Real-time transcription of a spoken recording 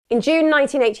In June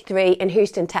 1983 in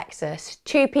Houston, Texas,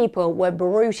 two people were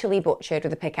brutally butchered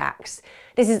with a pickaxe.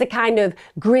 This is the kind of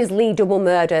grisly double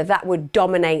murder that would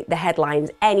dominate the headlines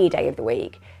any day of the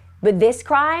week. But this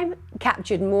crime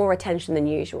captured more attention than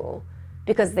usual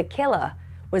because the killer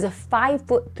was a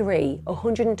 5'3",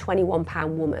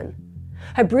 121-pound woman.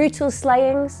 Her brutal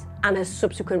slayings and her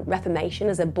subsequent reformation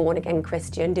as a born-again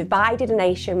Christian divided a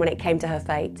nation when it came to her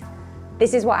fate.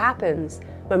 This is what happens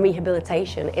when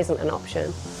rehabilitation isn't an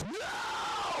option.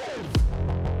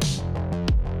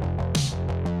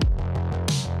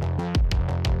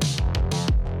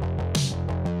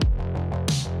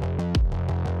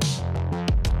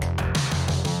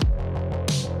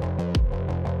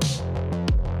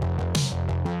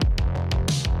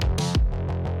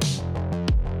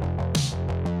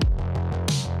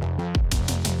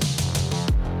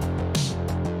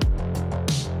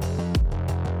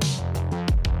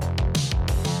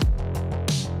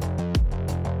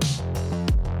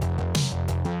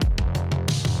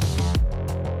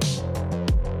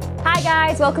 Hi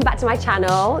guys, welcome back to my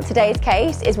channel. Today's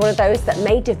case is one of those that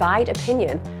may divide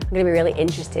opinion. I'm going to be really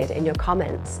interested in your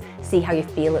comments, see how you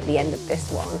feel at the end of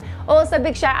this one. Also,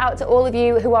 big shout out to all of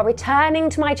you who are returning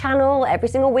to my channel every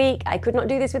single week. I could not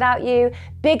do this without you.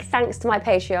 Big thanks to my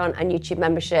Patreon and YouTube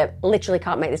membership. Literally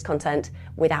can't make this content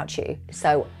without you,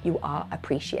 so you are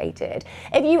appreciated.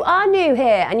 If you are new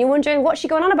here and you're wondering what's she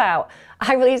going on about,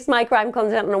 I release my crime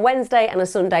content on a Wednesday and a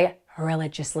Sunday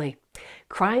religiously.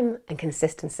 Crime and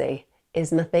consistency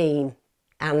is my theme,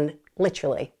 and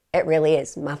literally, it really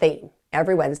is my theme.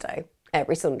 Every Wednesday,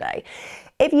 every Sunday.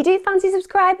 If you do fancy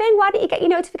subscribing, why don't you get your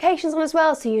notifications on as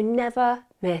well so you never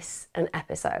miss an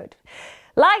episode?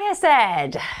 Like I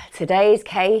said, today's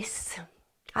case,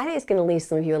 I think it's going to leave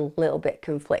some of you a little bit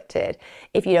conflicted.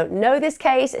 If you don't know this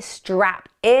case, strap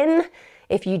in.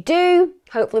 If you do,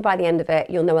 hopefully by the end of it,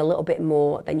 you'll know a little bit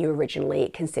more than you originally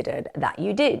considered that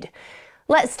you did.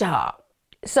 Let's start.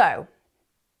 So,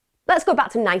 let's go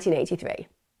back to 1983.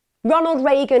 Ronald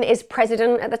Reagan is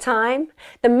president at the time.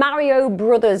 The Mario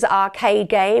Brothers arcade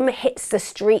game hits the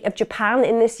street of Japan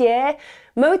in this year.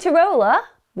 Motorola,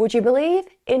 would you believe,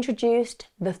 introduced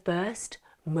the first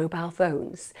mobile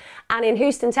phones. And in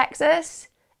Houston, Texas,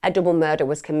 a double murder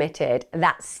was committed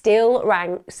that still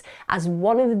ranks as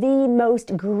one of the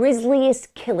most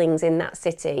grisliest killings in that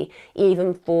city,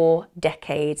 even 4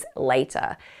 decades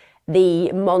later.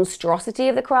 The monstrosity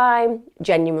of the crime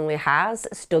genuinely has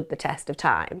stood the test of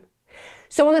time.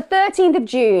 So on the 13th of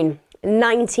June,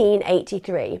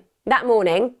 1983, that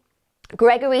morning,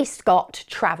 Gregory Scott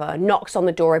Traver knocks on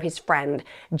the door of his friend,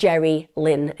 Jerry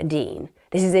Lynn Dean.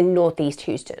 This is in Northeast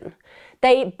Houston.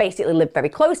 They basically live very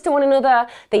close to one another.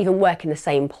 They even work in the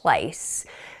same place.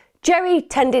 Jerry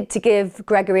tended to give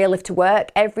Gregory a lift to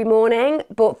work every morning,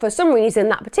 but for some reason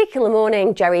that particular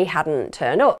morning, Jerry hadn't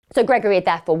turned up. So Gregory had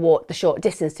therefore walked the short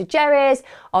distance to Jerry's,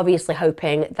 obviously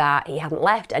hoping that he hadn't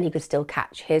left and he could still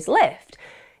catch his lift.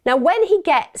 Now, when he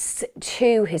gets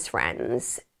to his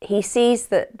friend's, he sees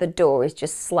that the door is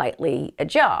just slightly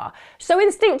ajar. So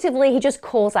instinctively, he just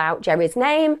calls out Jerry's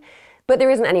name, but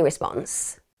there isn't any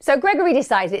response. So Gregory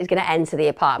decides that he's going to enter the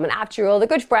apartment. After all, they're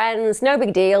good friends, no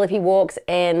big deal if he walks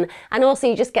in. And also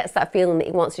he just gets that feeling that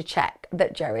he wants to check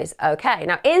that Jerry's okay.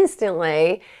 Now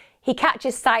instantly, he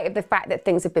catches sight of the fact that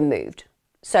things have been moved.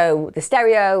 So the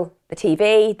stereo, the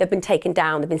TV, they've been taken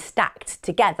down, they've been stacked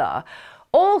together.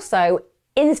 Also,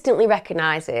 instantly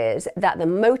recognizes that the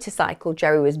motorcycle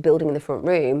Jerry was building in the front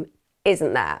room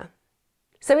isn't there.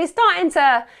 So he's starting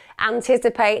to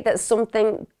anticipate that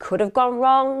something could have gone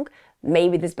wrong.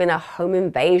 Maybe there's been a home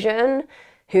invasion.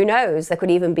 Who knows? There could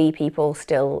even be people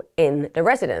still in the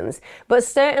residence. But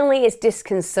certainly it's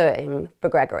disconcerting for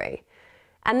Gregory.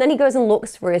 And then he goes and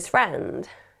looks for his friend.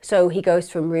 So he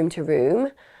goes from room to room,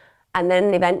 and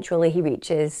then eventually he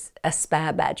reaches a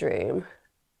spare bedroom,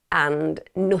 and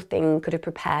nothing could have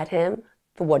prepared him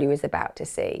for what he was about to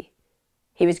see.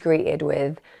 He was greeted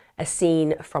with a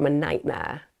scene from a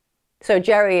nightmare. So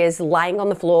Jerry is lying on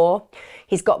the floor,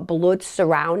 he's got blood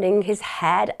surrounding his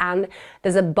head, and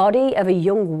there's a body of a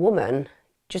young woman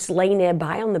just laying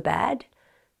nearby on the bed.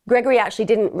 Gregory actually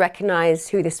didn't recognize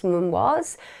who this woman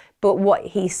was, but what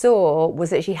he saw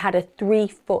was that she had a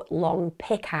 3-foot-long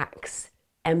pickaxe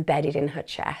embedded in her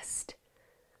chest.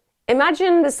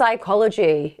 Imagine the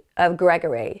psychology of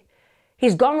Gregory.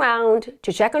 He's gone round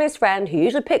to check on his friend who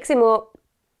usually picks him up.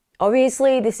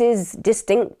 Obviously, this is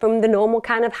distinct from the normal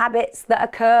kind of habits that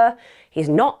occur. He's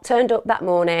not turned up that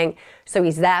morning, so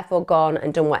he's therefore gone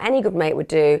and done what any good mate would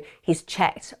do. He's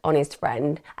checked on his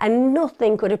friend, and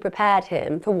nothing could have prepared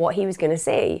him for what he was going to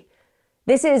see.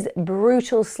 This is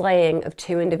brutal slaying of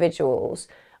 2 individuals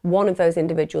one of those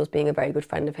individuals being a very good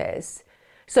friend of his.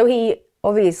 So he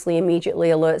obviously immediately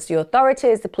alerts the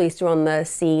authorities. The police are on the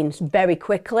scene very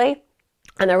quickly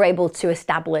and are able to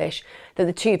establish that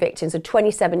the two victims are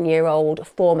 27-year-old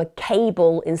former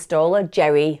cable installer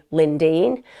Jerry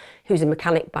Lindeen, who's a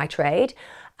mechanic by trade,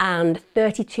 and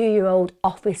 32-year-old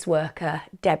office worker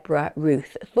Deborah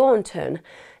Ruth Thornton.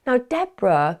 Now,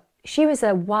 Deborah, she was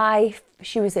a wife,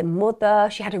 she was a mother,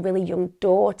 she had a really young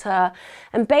daughter,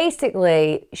 and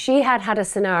basically she had had a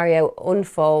scenario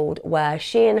unfold where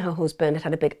she and her husband had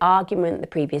had a big argument the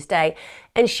previous day,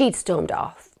 and she'd stormed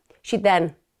off. She'd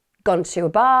then gone to a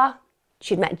bar,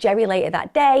 she'd met Jerry later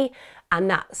that day, and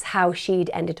that's how she'd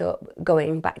ended up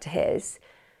going back to his.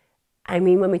 I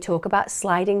mean, when we talk about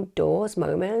sliding doors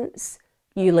moments,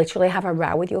 you literally have a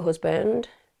row with your husband,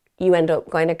 you end up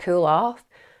going to cool off,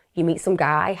 you meet some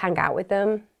guy, hang out with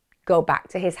them, go back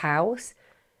to his house,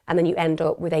 and then you end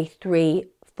up with a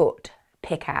 3-foot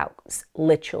pickaxe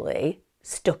literally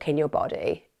stuck in your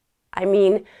body. I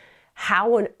mean,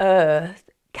 how on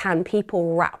earth can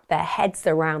people wrap their heads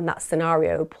around that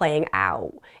scenario playing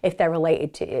out if they're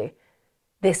related to you?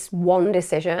 This one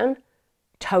decision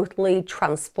totally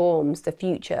transforms the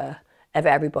future of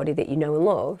everybody that you know and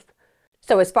love.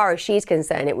 So as far as she's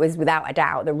concerned, it was without a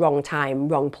doubt the wrong time,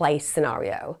 wrong place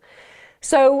scenario.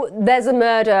 So there's a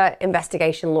murder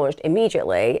investigation launched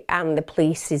immediately, and the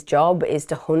police's job is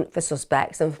to hunt for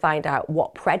suspects and find out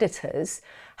what predators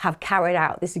have carried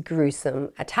out this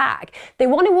gruesome attack. They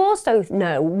want to also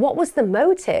know, what was the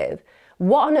motive?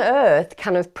 What on earth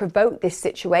kind of provoked this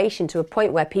situation to a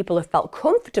point where people have felt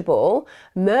comfortable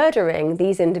murdering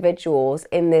these individuals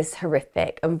in this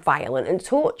horrific and violent and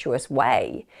torturous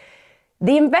way?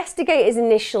 The investigators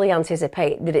initially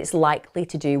anticipate that it's likely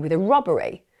to do with a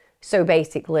robbery. So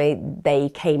basically, they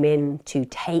came in to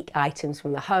take items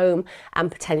from the home,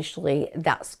 and potentially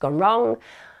that's gone wrong.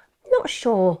 Not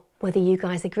sure whether you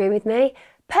guys agree with me.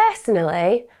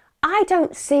 Personally, I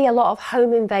don't see a lot of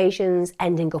home invasions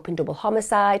ending up in double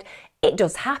homicide. It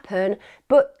does happen,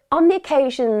 but on the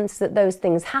occasions that those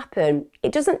things happen,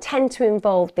 it doesn't tend to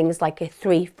involve things like a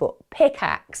 3-foot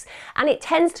pickaxe, and it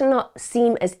tends to not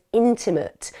seem as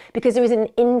intimate because there is an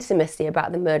intimacy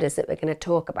about the murders that we're going to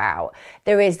talk about.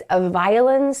 There is a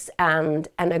violence and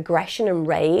an aggression and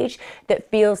rage that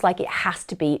feels like it has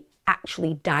to be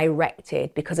actually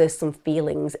directed because there's some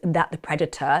feelings that the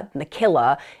predator, the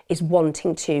killer, is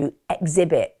wanting to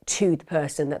exhibit to the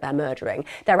person that they're murdering.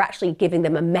 They're actually giving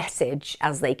them a message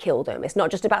as they kill them. It's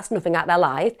not just about snuffing out their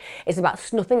life, it's about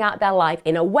snuffing out their life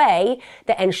in a way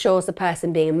that ensures the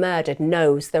person being murdered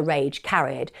knows the rage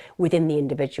carried within the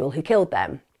individual who killed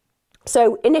them.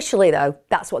 So initially though,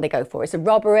 that's what they go for. It's a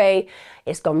robbery,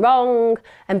 it's gone wrong,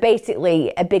 and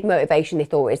basically a big motivation they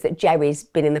thought is that Jerry's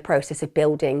been in the process of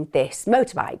building this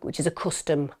motorbike, which is a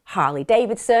custom Harley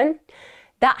Davidson.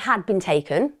 That had been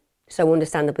taken, so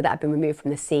understandably that had been removed from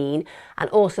the scene,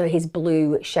 and also his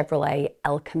blue Chevrolet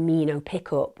El Camino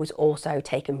pickup was also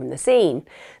taken from the scene.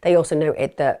 They also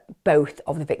noted that both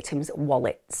of the victims'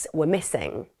 wallets were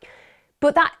missing.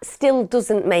 But that still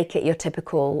doesn't make it your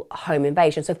typical home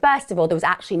invasion. So first of all, there was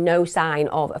actually no sign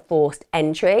of a forced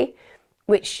entry,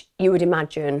 which you would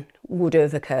imagine would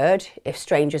have occurred if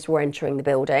strangers were entering the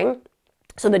building.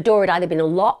 So the door had either been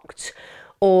unlocked,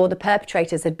 or the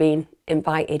perpetrators had been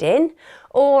invited in,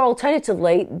 or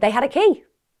alternatively, they had a key.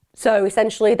 So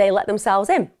essentially they let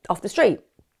themselves in off the street.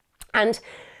 And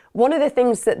one of the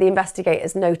things that the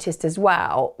investigators noticed as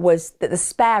well was that the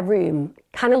spare room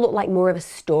kind of looked like more of a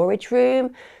storage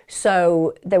room.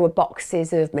 So there were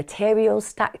boxes of materials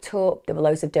stacked up, there were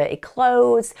loads of dirty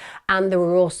clothes, and there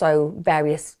were also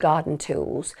various garden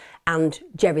tools, and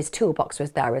Jerry's toolbox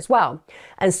was there as well.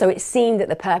 And so it seemed that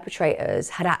the perpetrators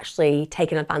had actually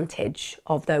taken advantage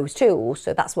of those tools.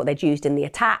 So that's what they'd used in the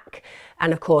attack.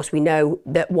 And of course, we know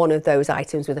that one of those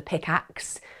items was a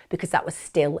pickaxe because that was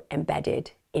still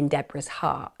embedded in Deborah's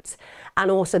heart. And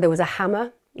also there was a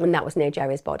hammer, and that was near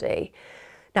Jerry's body.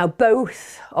 Now,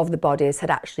 both of the bodies had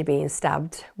actually been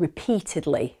stabbed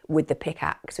repeatedly with the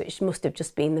pickaxe, which must have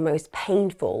just been the most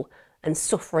painful and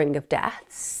suffering of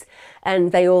deaths.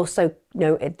 And they also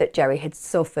noted that Jerry had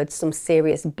suffered some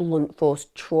serious blunt force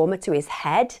trauma to his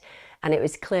head, and it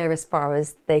was clear as far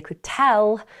as they could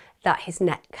tell that his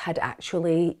neck had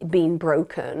actually been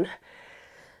broken.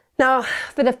 Now,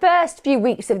 for the first few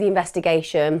weeks of the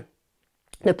investigation,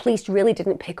 the police really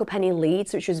didn't pick up any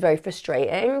leads, which was very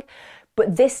frustrating.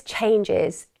 But this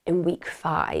changes in week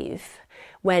 5,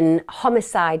 when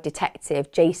homicide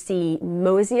detective J.C.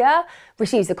 Mosier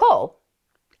receives a call.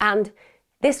 And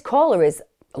this caller is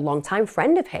a longtime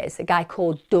friend of his, a guy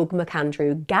called Doug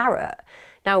McAndrew Garrett.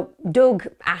 Now, Doug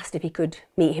asked if he could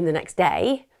meet him the next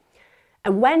day.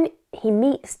 And when he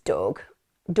meets Doug,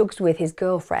 Doug's with his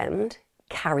girlfriend,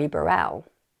 Carrie Burrell.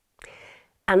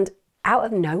 And out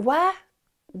of nowhere,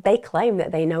 they claim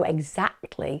that they know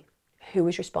exactly who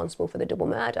was responsible for the double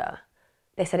murder.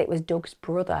 They said it was Doug's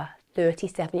brother,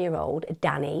 37-year-old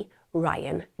Danny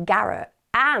Ryan Garrett,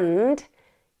 and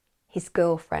his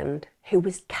girlfriend, who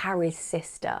was Carrie's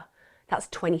sister. That's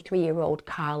 23-year-old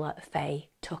Karla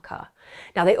Tucker.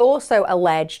 Now, they also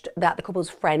alleged that the couple's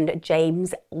friend,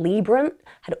 James Liebrant,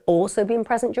 had also been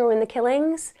present during the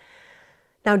killings.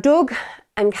 Now, Doug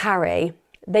and Carrie,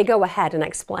 they go ahead and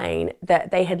explain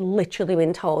that they had literally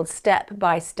been told step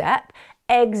by step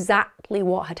exactly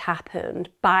what had happened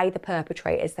by the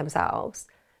perpetrators themselves.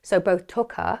 So both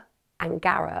Tucker and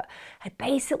Garrett had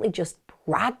basically just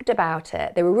bragged about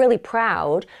it. They were really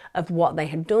proud of what they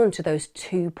had done to those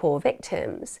two poor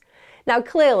victims. Now,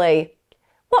 clearly,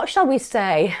 what shall we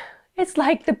say? It's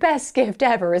like the best gift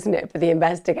ever, isn't it, for the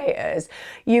investigators?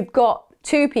 You've got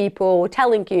two people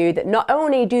telling you that not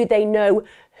only do they know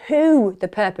who the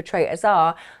perpetrators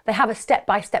are, they have a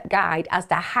step-by-step guide as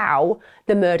to how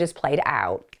the murders played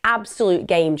out. Absolute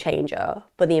game changer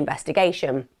for the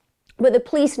investigation. But the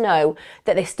police know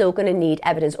that they're still going to need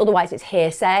evidence, otherwise it's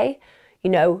hearsay. You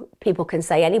know, people can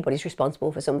say anybody's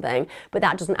responsible for something, but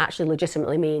that doesn't actually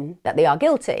legitimately mean that they are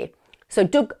guilty. So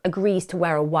Doug agrees to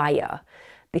wear a wire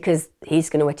because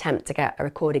he's going to attempt to get a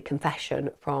recorded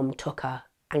confession from Tucker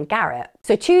and Garrett.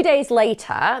 So 2 days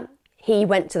later, he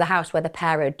went to the house where the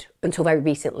pair had, until very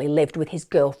recently, lived with his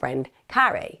girlfriend,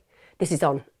 Carrie. This is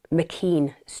on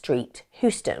McKean Street,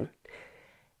 Houston.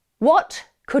 What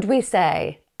could we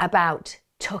say about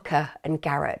Tucker and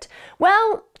Garrett?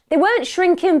 Well, they weren't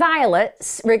shrinking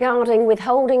violets regarding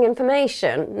withholding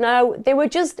information. No, they were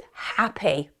just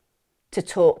happy to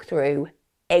talk through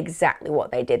exactly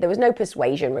what they did. There was no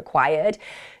persuasion required.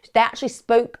 They actually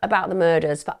spoke about the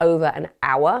murders for over an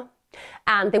hour,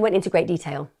 and they went into great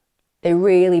detail. They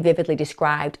really vividly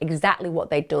described exactly what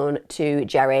they'd done to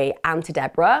Jerry and to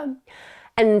Deborah.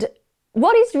 And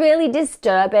what is really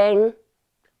disturbing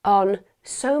on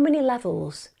so many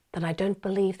levels that I don't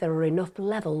believe there are enough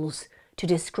levels to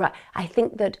describe. I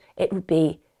think that it would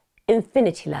be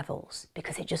infinity levels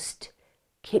because it just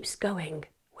keeps going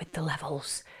with the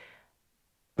levels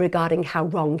regarding how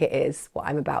wrong it is what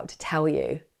I'm about to tell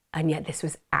you. And yet this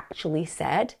was actually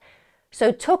said.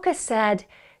 So Tucker said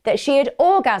that she had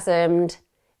orgasmed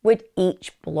with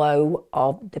each blow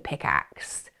of the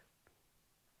pickaxe.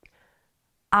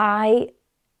 I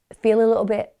feel a little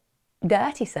bit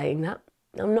dirty saying that.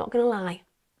 I'm not going to lie.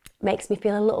 Makes me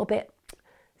feel a little bit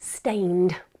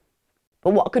stained.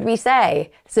 But what could we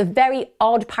say? It's a very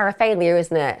odd paraphernalia,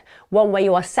 isn't it? One where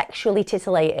you are sexually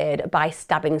titillated by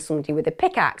stabbing somebody with a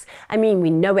pickaxe. I mean, we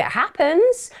know it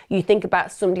happens. You think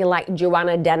about somebody like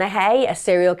Joanna Dennehy, a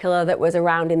serial killer that was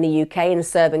around in the UK and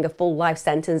serving a full life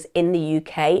sentence in the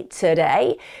UK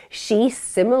today. She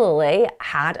similarly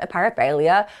had a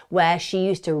paraphernalia where she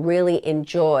used to really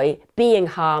enjoy being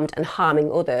harmed and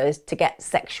harming others to get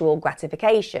sexual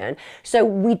gratification. So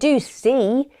we do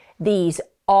see these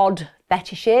odd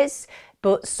fetishes,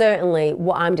 but certainly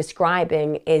what I'm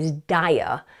describing is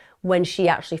dire when she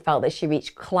actually felt that she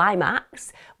reached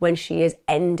climax when she is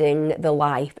ending the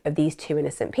life of these two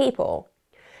innocent people.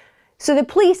 So the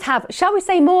police have, shall we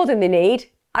say, more than they need.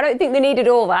 I don't think they needed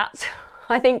all that.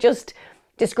 I think just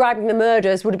describing the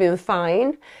murders would have been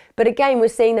fine. But again, we're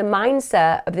seeing the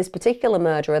mindset of this particular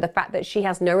murderer, the fact that she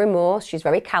has no remorse, she's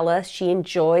very callous, she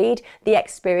enjoyed the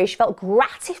experience, she felt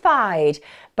gratified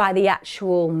by the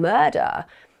actual murder.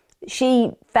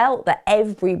 She felt that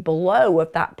every blow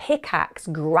of that pickaxe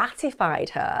gratified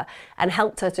her and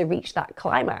helped her to reach that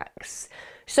climax.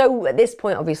 So at this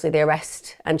point, obviously, they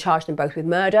arrest and charge them both with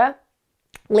murder.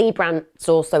 Liebrant's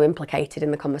also implicated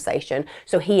in the conversation,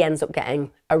 so he ends up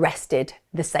getting arrested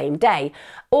the same day.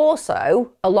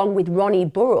 Also, along with Ronnie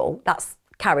Burrell, that's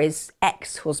Carrie's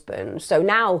ex-husband. So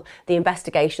now the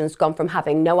investigation's gone from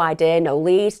having no idea, no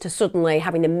leads, to suddenly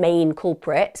having the main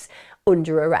culprits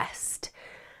under arrest.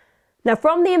 Now,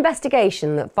 from the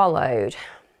investigation that followed,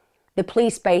 the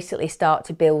police basically start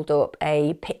to build up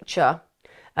a picture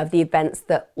of the events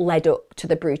that led up to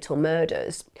the brutal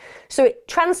murders. So it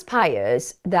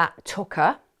transpires that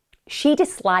Tucker, she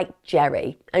disliked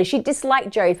Jerry, and she disliked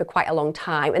Jerry for quite a long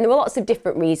time, and there were lots of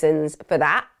different reasons for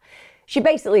that. She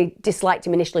basically disliked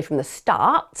him initially from the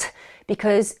start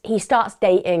because he starts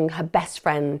dating her best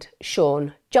friend,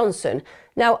 Sean Johnson.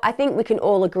 Now, I think we can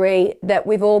all agree that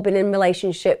we've all been in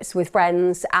relationships with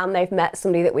friends and they've met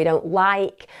somebody that we don't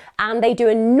like, and they do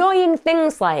annoying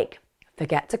things like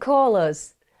forget to call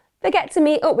us, forget to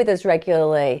meet up with us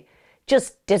regularly,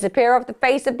 just disappear off the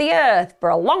face of the earth for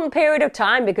a long period of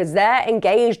time because they're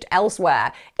engaged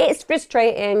elsewhere. It's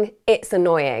frustrating, it's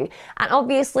annoying. And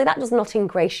obviously that does not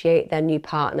ingratiate their new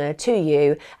partner to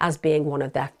you as being one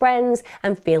of their friends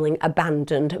and feeling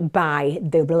abandoned by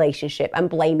the relationship and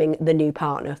blaming the new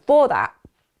partner for that.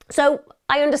 So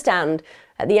I understand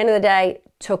at the end of the day,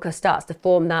 Tucker starts to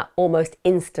form that almost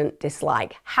instant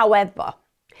dislike. However,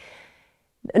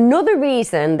 another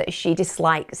reason that she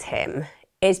dislikes him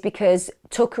is because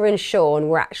Tucker and Sean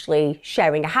were actually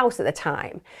sharing a house at the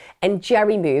time, and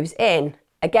Jerry moves in.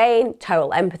 Again,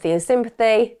 total empathy and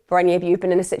sympathy for any of you who've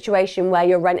been in a situation where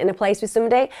you're renting a place with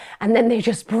somebody and then they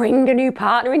just bring a new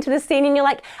partner into the scene and you're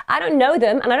like, I don't know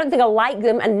them and I don't think I like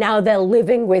them and now they're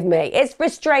living with me. It's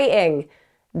frustrating.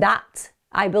 That,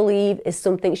 I believe, is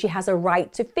something she has a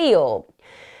right to feel.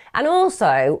 And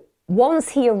also, once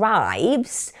he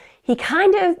arrives, he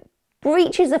kind of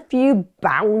breaches a few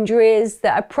boundaries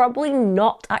that are probably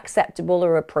not acceptable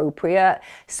or appropriate.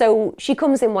 So she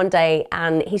comes in one day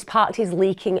and he's parked his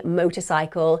leaking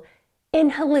motorcycle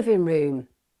in her living room.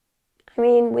 I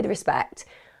mean, with respect,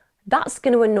 that's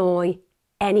going to annoy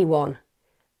anyone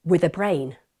with a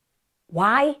brain.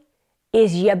 Why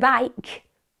is your bike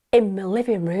in my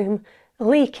living room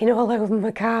leaking all over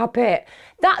my carpet?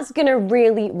 That's going to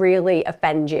really, really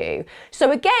offend you.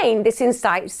 So again, this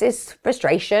incites this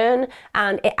frustration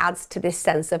and it adds to this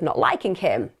sense of not liking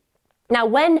him. Now,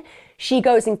 when she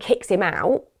goes and kicks him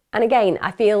out, and again,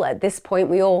 I feel at this point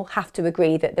we all have to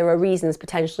agree that there are reasons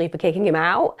potentially for kicking him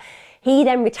out, he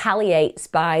then retaliates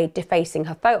by defacing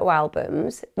her photo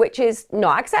albums, which is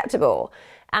not acceptable.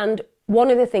 And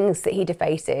one of the things that he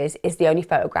defaces is the only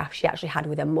photograph she actually had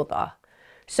with her mother.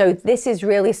 So this is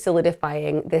really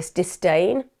solidifying this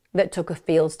disdain that Tucker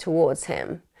feels towards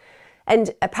him.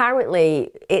 And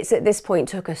apparently it's at this point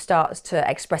Tucker starts to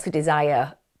express a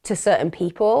desire to certain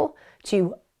people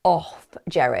to off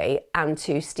Jerry and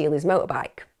to steal his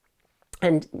motorbike.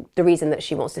 And the reason that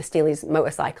she wants to steal his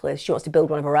motorcycle is she wants to build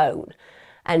one of her own.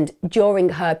 And during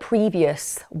her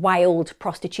previous wild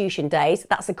prostitution days,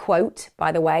 that's a quote,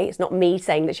 by the way, it's not me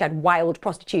saying that she had wild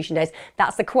prostitution days,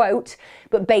 that's a quote,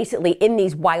 but basically in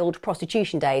these wild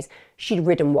prostitution days, she'd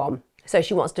ridden one. So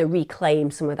she wants to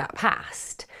reclaim some of that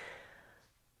past.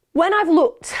 When I've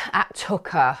looked at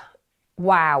Tucker,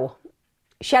 wow,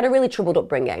 she had a really troubled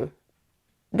upbringing.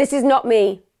 This is not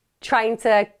me trying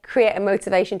to create a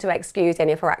motivation to excuse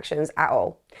any of her actions at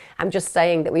all. I'm just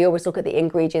saying that we always look at the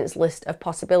ingredients list of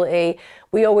possibility.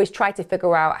 We always try to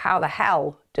figure out how the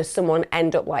hell does someone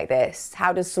end up like this?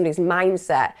 How does somebody's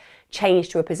mindset change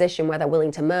to a position where they're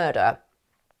willing to murder?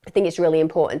 I think it's really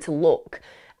important to look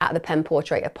at the pen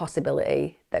portrait of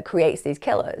possibility that creates these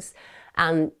killers.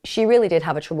 And she really did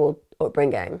have a troubled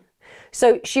upbringing.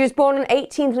 So she was born on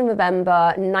 18th of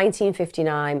November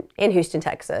 1959 in Houston,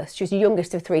 Texas. She was the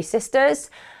youngest of three sisters.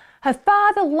 Her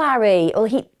father, Larry, well,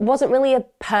 he wasn't really a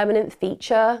permanent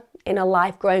feature in her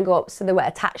life growing up, so there were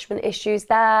attachment issues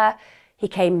there. He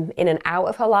came in and out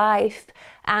of her life.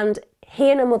 And he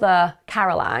and her mother,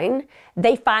 Caroline,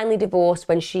 they finally divorced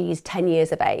when she's 10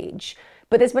 years of age.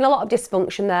 But there's been a lot of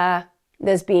dysfunction there.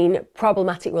 There's been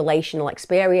problematic relational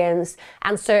experience,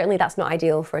 and certainly that's not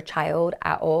ideal for a child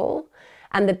at all.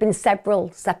 And there've been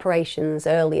several separations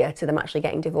earlier to them actually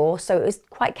getting divorced, so it was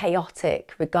quite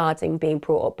chaotic regarding being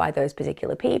brought up by those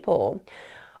particular people.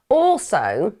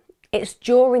 Also, it's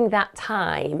during that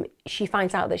time she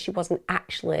finds out that she wasn't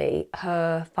actually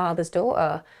her father's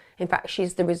daughter. In fact,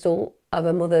 she's the result of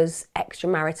her mother's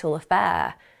extramarital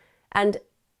affair. And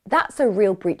that's a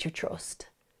real breach of trust.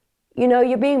 You know,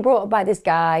 you're being brought up by this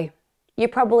guy, you're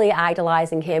probably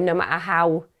idolizing him no matter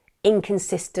how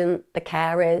inconsistent the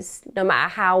care is, no matter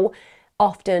how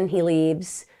often he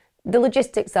leaves. The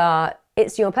logistics are,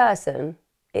 it's your person,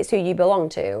 it's who you belong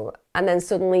to, and then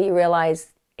suddenly you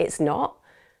realize it's not,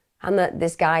 and that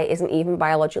this guy isn't even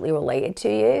biologically related to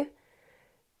you.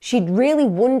 She'd really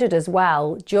wondered as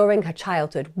well during her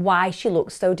childhood why she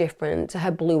looked so different to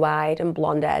her blue-eyed and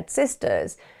blonde-haired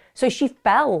sisters. So she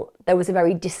felt there was a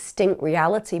very distinct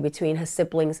reality between her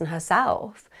siblings and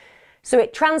herself. So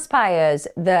it transpires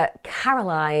that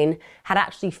Caroline had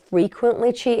actually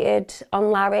frequently cheated on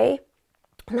Larry.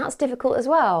 And that's difficult as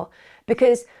well,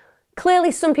 because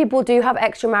clearly some people do have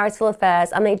extramarital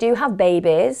affairs and they do have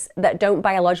babies that don't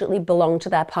biologically belong to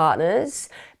their partners.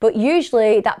 But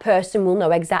usually that person will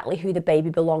know exactly who the baby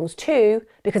belongs to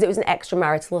because it was an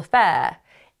extramarital affair.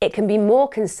 It can be more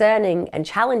concerning and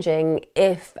challenging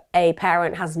if a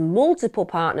parent has multiple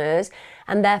partners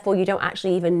and therefore you don't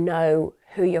actually even know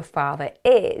who your father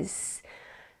is.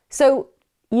 So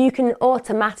you can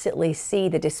automatically see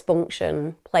the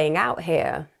dysfunction playing out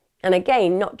here. And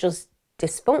again, not just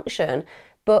dysfunction,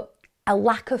 but a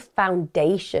lack of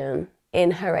foundation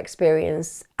in her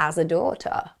experience as a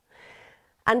daughter.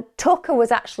 And Tucker was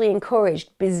actually encouraged,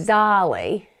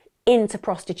 bizarrely, into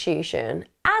prostitution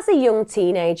as a young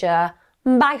teenager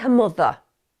by her mother.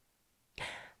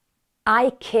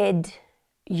 I kid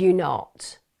you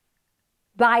not.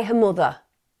 By her mother.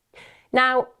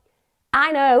 Now,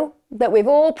 I know that we've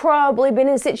all probably been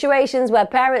in situations where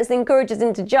parents encourage us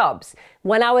into jobs.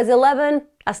 When I was 11,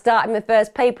 I started my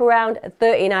first paper round. At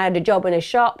 13, I had a job in a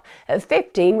shop. At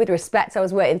 15, with respect, I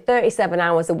was working 37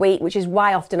 hours a week, which is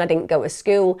why often I didn't go to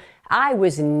school. I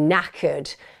was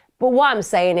knackered. But what I'm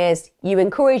saying is, you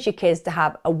encourage your kids to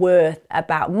have a worth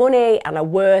about money and a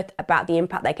worth about the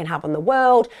impact they can have on the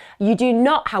world. You do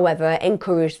not, however,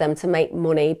 encourage them to make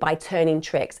money by turning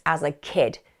tricks as a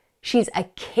kid. She's a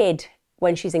kid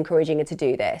when she's encouraging her to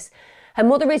do this. Her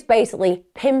mother is basically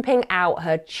pimping out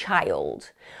her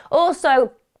child.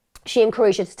 Also, she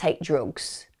encouraged her to take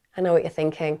drugs. I know what you're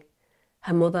thinking.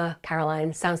 Her mother,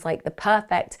 Caroline, sounds like the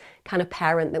perfect kind of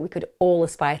parent that we could all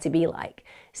aspire to be like.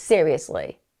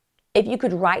 Seriously. If you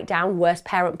could write down worst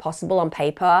parent possible on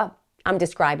paper, I'm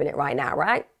describing it right now,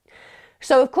 right?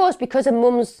 So of course, because her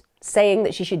mum's saying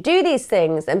that she should do these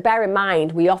things, and bear in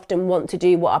mind, we often want to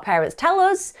do what our parents tell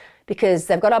us because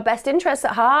they've got our best interests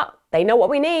at heart, they know what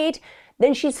we need,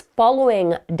 then she's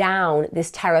following down this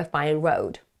terrifying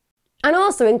road. And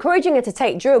also, encouraging her to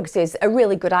take drugs is a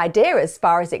really good idea as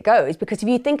far as it goes, because if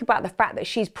you think about the fact that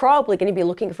she's probably going to be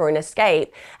looking for an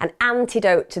escape, an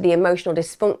antidote to the emotional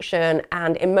dysfunction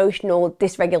and emotional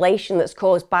dysregulation that's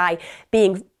caused by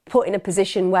being put in a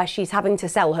position where she's having to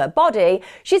sell her body,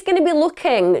 she's going to be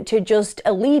looking to just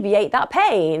alleviate that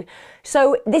pain.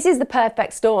 So this is the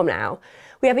perfect storm now.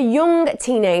 We have a young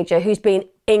teenager who's been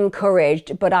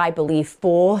encouraged, but I believe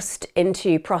forced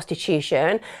into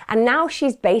prostitution. And now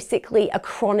she's basically a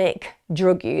chronic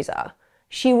drug user.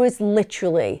 She was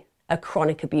literally a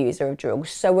chronic abuser of drugs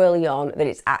so early on that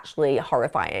it's actually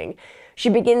horrifying. She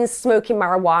begins smoking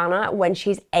marijuana when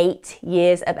she's 8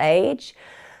 years of age.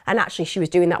 And actually she was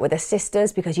doing that with her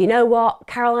sisters because you know what,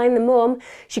 Caroline, the mum,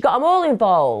 she got them all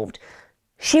involved.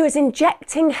 She was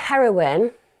injecting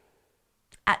heroin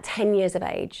at 10 years of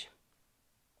age.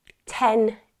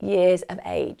 10 years of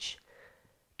age.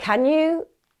 Can you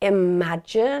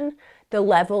imagine the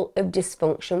level of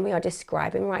dysfunction we are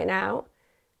describing right now?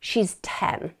 She's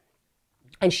 10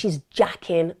 and she's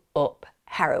jacking up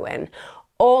heroin,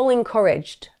 all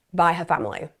encouraged by her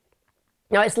family.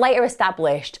 Now, it's later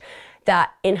established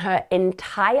that in her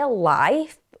entire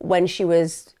life, when she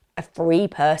was a free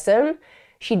person,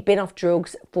 she'd been off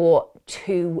drugs for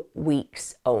 2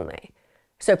 weeks only.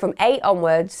 So from 8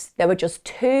 onwards, there were just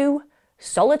 2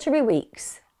 solitary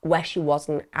weeks where she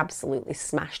wasn't absolutely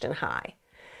smashed and high.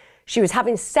 She was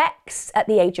having sex at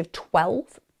the age of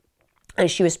 12 and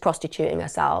she was prostituting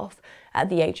herself at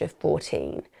the age of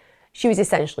 14. She was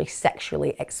essentially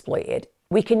sexually exploited.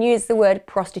 We can use the word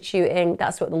prostituting,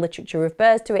 that's what the literature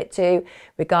refers to it to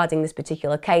regarding this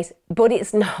particular case, but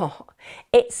it's not.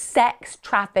 It's sex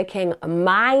trafficking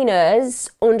minors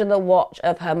under the watch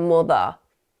of her mother.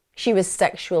 She was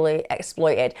sexually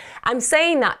exploited. I'm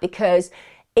saying that because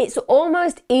it's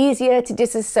almost easier to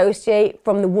disassociate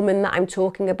from the woman that I'm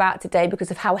talking about today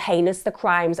because of how heinous the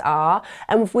crimes are.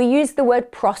 And if we use the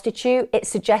word prostitute, it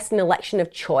suggests an election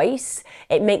of choice.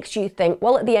 It makes you think,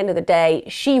 well, at the end of the day,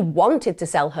 she wanted to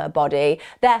sell her body.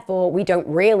 Therefore, we don't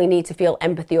really need to feel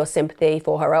empathy or sympathy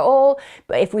for her at all.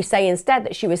 But if we say instead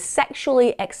that she was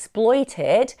sexually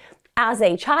exploited as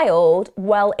a child,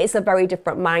 well, it's a very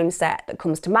different mindset that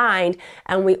comes to mind,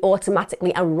 and we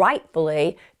automatically and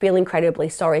rightfully feel incredibly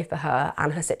sorry for her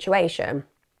and her situation.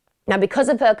 Now, because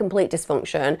of her complete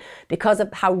dysfunction, because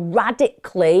of how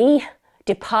radically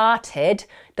departed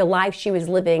the life she was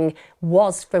living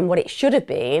was from what it should have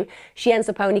been, she ends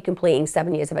up only completing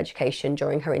 7 years of education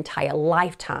during her entire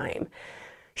lifetime.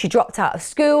 She dropped out of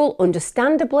school,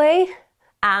 understandably,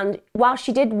 and while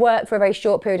she did work for a very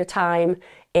short period of time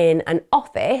in an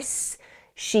office,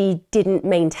 she didn't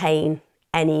maintain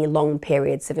any long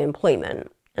periods of employment.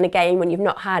 And again, when you've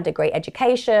not had a great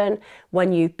education,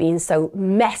 when you've been so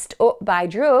messed up by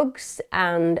drugs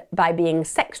and by being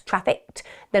sex trafficked,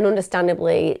 then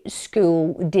understandably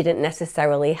school didn't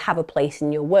necessarily have a place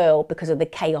in your world because of the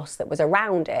chaos that was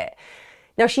around it.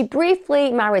 Now, she briefly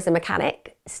marries a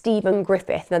mechanic, Stephen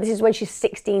Griffith. Now, this is when she's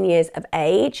 16 years of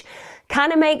age.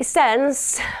 Kind of makes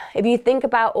sense if you think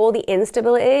about all the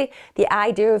instability, the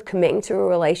idea of committing to a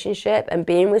relationship and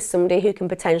being with somebody who can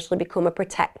potentially become a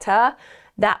protector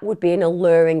that would be an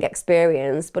alluring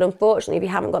experience. But unfortunately, if you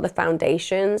haven't got the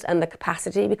foundations and the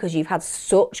capacity because you've had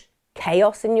such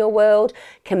chaos in your world,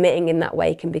 committing in that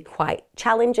way can be quite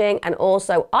challenging. And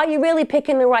also, are you really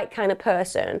picking the right kind of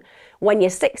person when you're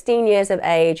 16 years of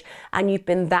age and you've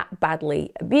been that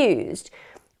badly abused?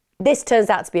 This turns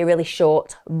out to be a really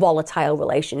short, volatile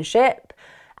relationship.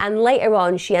 And later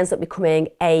on, she ends up becoming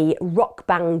a rock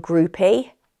band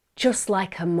groupie, just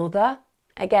like her mother.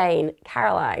 Again,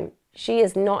 Caroline, she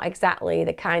is not exactly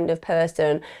the kind of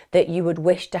person that you would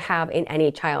wish to have in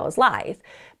any child's life,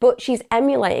 but she's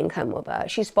emulating her mother.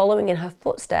 She's following in her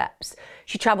footsteps.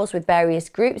 She travels with various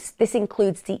groups. This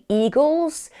includes the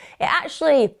Eagles. It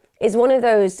actually is one of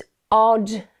those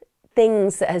odd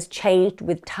things that has changed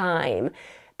with time.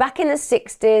 Back in the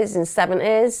 60s and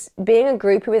 70s, being a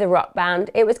groupie with a rock band,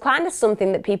 it was kind of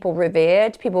something that people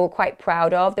revered, people were quite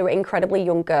proud of. They were incredibly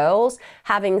young girls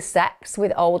having sex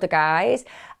with older guys.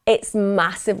 It's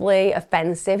massively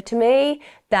offensive to me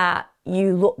that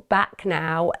you look back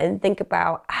now and think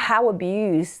about how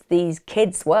abused these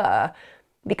kids were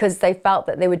because they felt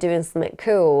that they were doing something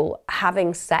cool,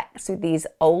 having sex with these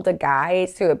older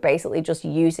guys who are basically just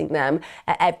using them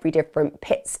at every different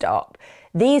pit stop.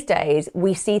 These days,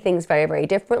 we see things very, very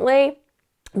differently,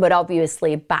 but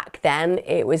obviously back then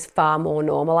it was far more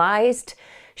normalized.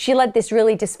 She led this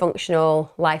really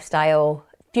dysfunctional lifestyle,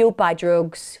 fueled by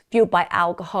drugs, fueled by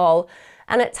alcohol,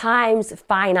 and at times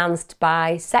financed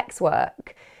by sex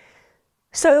work.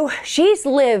 So she's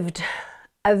lived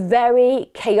a very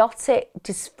chaotic,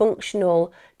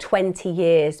 dysfunctional 20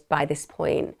 years by this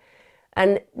point.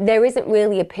 And there isn't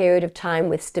really a period of time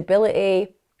with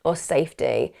stability or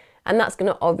safety. And that's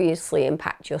going to obviously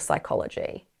impact your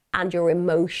psychology and your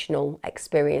emotional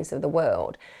experience of the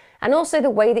world. And also the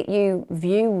way that you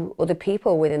view other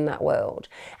people within that world.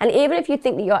 And even if you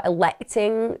think that you're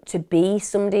electing to be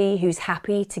somebody who's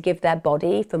happy to give their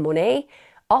body for money,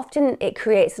 often it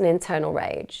creates an internal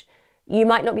rage. You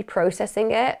might not be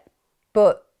processing it,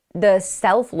 but the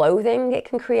self-loathing it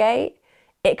can create,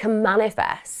 it can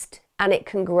manifest and it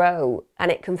can grow and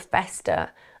it can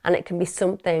fester and it can be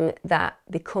something that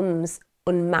becomes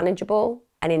unmanageable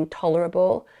and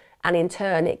intolerable, and in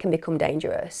turn it can become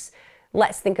dangerous.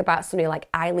 Let's think about somebody like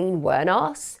Eileen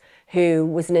Wuornos, who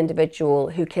was an individual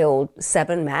who killed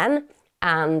 7 men.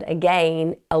 And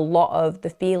again, a lot of the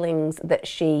feelings that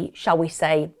she, shall we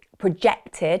say,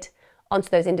 projected onto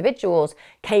those individuals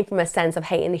came from a sense of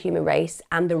hating the human race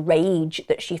and the rage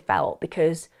that she felt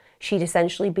because she'd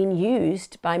essentially been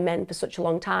used by men for such a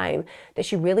long time that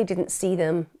she really didn't see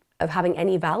them of having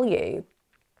any value.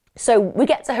 So we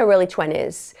get to her early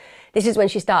 20s. This is when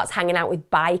she starts hanging out with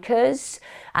bikers,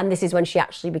 and this is when she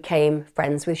actually became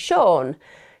friends with Sean.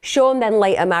 Sean then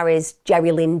later marries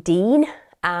Jerry Lynn Dean,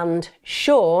 and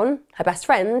Sean, her best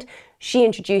friend, she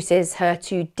introduces her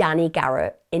to Danny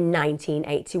Garrett in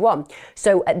 1981.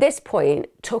 So at this point,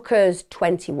 Tucker's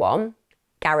 21,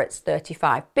 Garrett's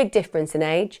 35. Big difference in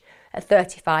age. At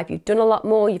 35, you've done a lot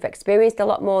more, you've experienced a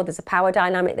lot more. There's a power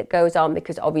dynamic that goes on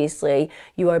because obviously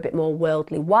you are a bit more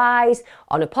worldly wise.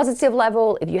 On a positive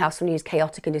level, if you have somebody who's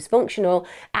chaotic and dysfunctional,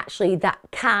 actually that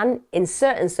can, in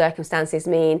certain circumstances,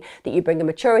 mean that you bring a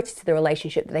maturity to the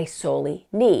relationship that they sorely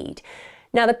need.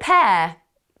 Now the pair,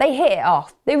 they hit it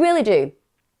off. They really do.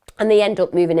 And they end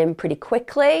up moving in pretty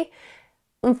quickly.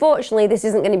 Unfortunately, this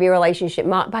isn't going to be a relationship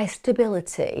marked by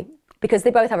stability because they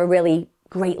both have a really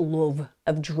great love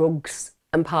of drugs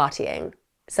and partying.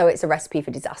 So it's a recipe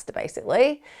for disaster,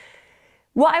 basically.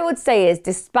 What I would say is,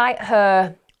 despite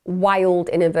her wild,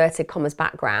 in inverted commas,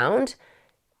 background,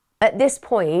 at this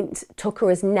point, Tucker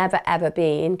has never, ever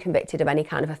been convicted of any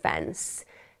kind of offence.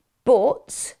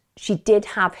 But she did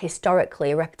have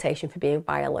historically a reputation for being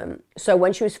violent. So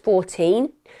when she was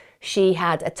 14, she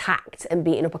had attacked and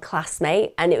beaten up a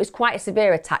classmate, and it was quite a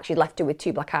severe attack. She'd left her with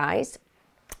 2 black eyes.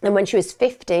 And when she was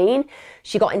 15,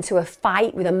 she got into a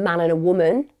fight with a man and a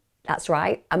woman. That's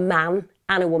right, a man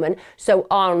and a woman. So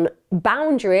on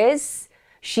boundaries,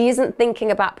 she isn't thinking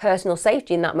about personal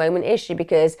safety in that moment, is she?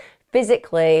 Because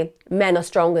physically, men are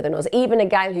stronger than us. Even a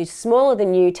guy who's smaller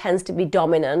than you tends to be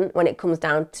dominant when it comes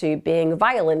down to being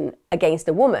violent against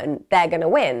a woman. They're going to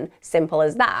win. Simple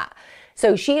as that.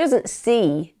 So she doesn't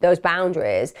see those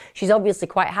boundaries. She's obviously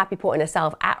quite happy putting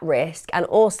herself at risk and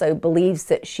also believes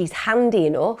that she's handy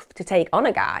enough to take on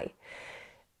a guy.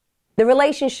 The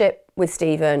relationship with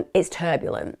Stephen is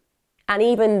turbulent. And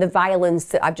even the violence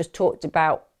that I've just talked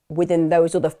about within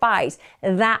those other fights,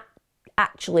 that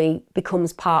actually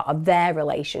becomes part of their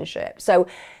relationship. So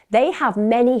they have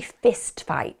many fist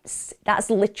fights. That's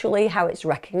literally how it's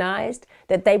recognized,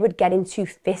 that they would get into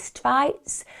fist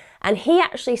fights. And he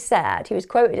actually said, he was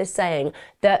quoted as saying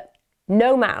that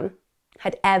no man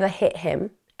had ever hit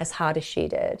him as hard as she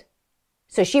did.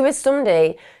 So she was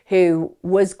somebody who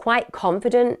was quite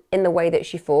confident in the way that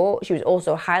she fought. She was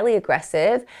also highly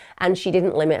aggressive and she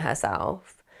didn't limit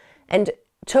herself. And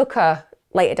Tucker,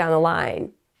 later down the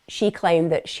line, she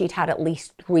claimed that she'd had at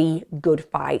least 3 good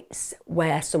fights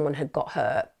where someone had got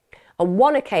hurt. On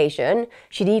one occasion,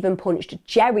 she'd even punched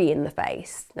Jerry in the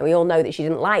face. Now, we all know that she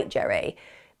didn't like Jerry,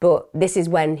 but this is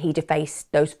when he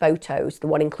defaced those photos, the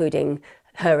one including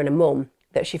her and her mum,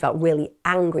 that she felt really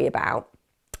angry about.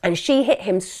 And she hit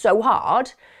him so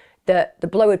hard that the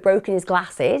blow had broken his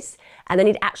glasses, and then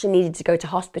he'd actually needed to go to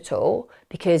hospital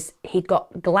because he'd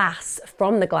got glass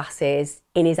from the glasses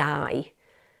in his eye.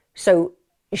 So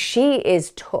she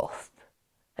is tough,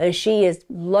 and she is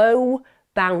low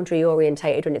boundary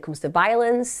orientated when it comes to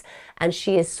violence, and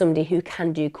she is somebody who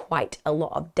can do quite a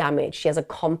lot of damage. She has a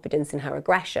confidence in her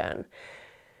aggression.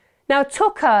 Now,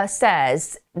 Tucker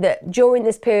says that during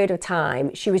this period of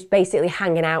time, she was basically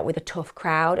hanging out with a tough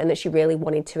crowd and that she really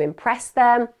wanted to impress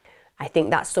them. I think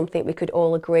that's something we could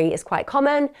all agree is quite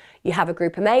common. You have a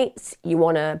group of mates, you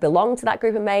want to belong to that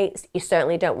group of mates, you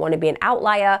certainly don't want to be an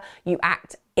outlier, you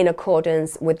act in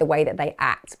accordance with the way that they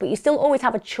act, but you still always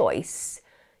have a choice.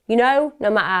 You know, no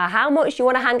matter how much you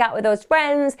want to hang out with those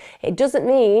friends, it doesn't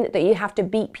mean that you have to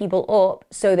beat people up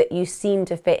so that you seem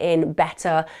to fit in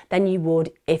better than you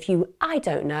would if you, I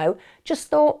don't know, just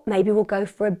thought maybe we'll go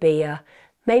for a beer.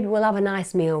 Maybe we'll have a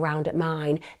nice meal round at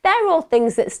mine. They're all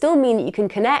things that still mean that you can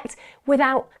connect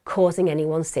without causing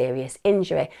anyone serious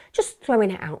injury. Just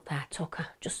throwing it out there, Tucker.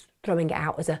 Just throwing it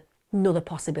out as another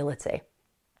possibility.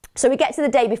 So we get to the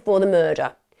day before the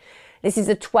murder. This is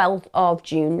the 12th of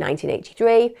June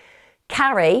 1983.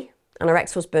 Carrie and her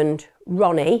ex-husband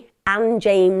Ronnie and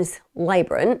James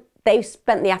Leibrant, they've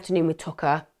spent the afternoon with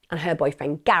Tucker and her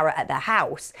boyfriend Garrett at their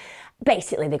house.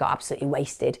 Basically, they got absolutely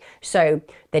wasted. So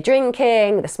they're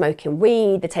drinking, they're smoking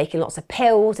weed, they're taking lots of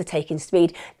pills, they're taking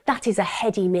speed. That is a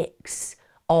heady mix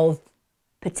of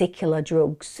particular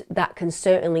drugs that can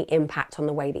certainly impact on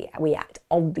the way that we act.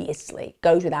 Obviously,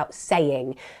 goes without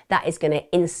saying, that is going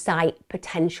to incite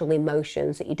potential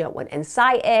emotions that you don't want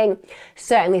inciting.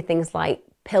 Certainly things like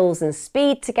pills and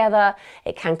speed together,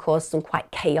 it can cause some quite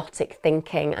chaotic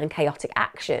thinking and chaotic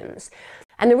actions.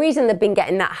 And the reason they've been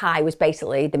getting that high was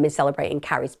basically they've been celebrating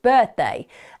Carrie's birthday.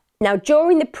 Now,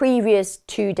 during the previous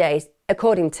 2 days,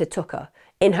 according to Tucker,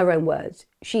 in her own words,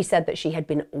 she said that she had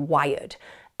been wired.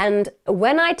 And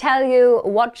when I tell you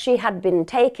what she had been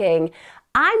taking,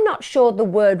 I'm not sure the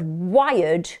word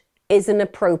wired is an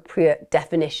appropriate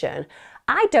definition.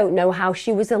 I don't know how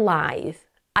she was alive.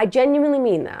 I genuinely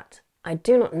mean that. I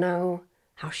do not know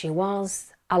how she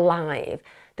was alive.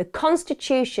 The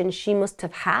constitution she must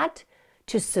have had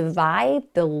to survive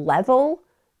the level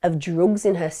of drugs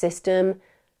in her system,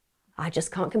 I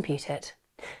just can't compute it.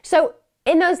 So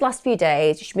in those last few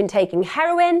days, she's been taking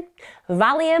heroin,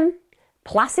 Valium,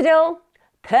 Placidil,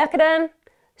 Percodan,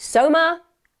 Soma,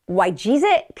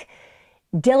 Wyjezek,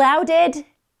 Dilaudid,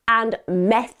 and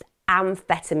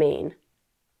methamphetamine.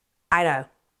 I know.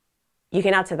 You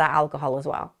can add to that alcohol as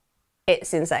well.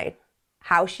 It's insane.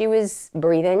 How she was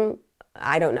breathing,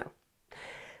 I don't know.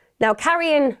 Now,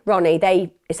 Carrie and Ronnie,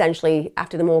 they essentially,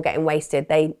 after them all getting wasted,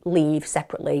 they leave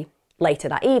separately later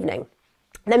that evening.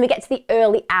 And then we get to the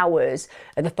early hours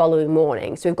of the following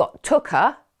morning. So we've got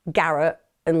Tucker, Garrett,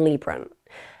 and Leibrant.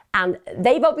 And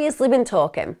they've obviously been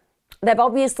talking. They've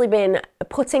obviously been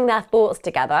putting their thoughts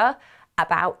together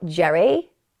about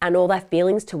Jerry and all their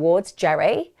feelings towards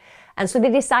Jerry. And so they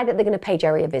decide that they're going to pay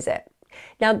Jerry a visit.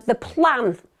 Now, the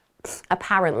plan,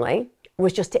 apparently,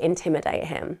 was just to intimidate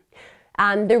him.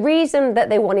 And the reason that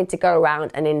they wanted to go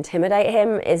around and intimidate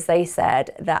him is they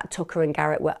said that Tucker and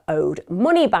Garrett were owed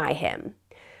money by him.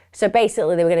 So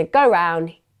basically, they were going to go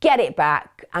around, get it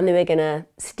back, and they were going to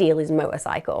steal his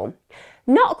motorcycle.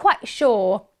 Not quite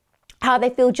sure how they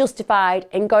feel justified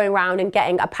in going around and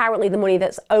getting apparently the money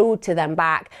that's owed to them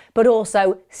back, but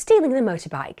also stealing the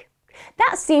motorbike.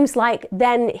 That seems like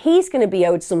then he's going to be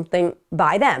owed something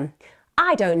by them.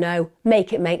 I don't know,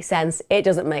 make it make sense. It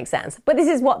doesn't make sense. But this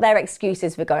is what their excuse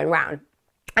is for going around.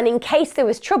 And in case there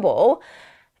was trouble,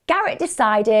 Garrett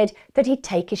decided that he'd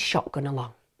take his shotgun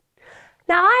along.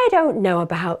 Now, I don't know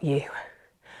about you,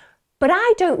 but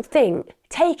I don't think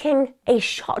taking a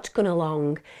shotgun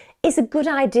along is a good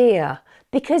idea.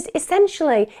 because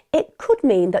essentially it could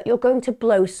mean that you're going to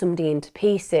blow somebody into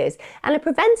pieces. And a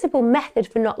preventable method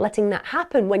for not letting that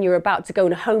happen when you're about to go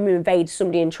and home invade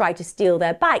somebody and try to steal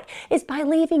their bike is by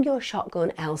leaving your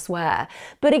shotgun elsewhere.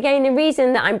 But again, the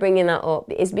reason that I'm bringing that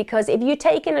up is because if you're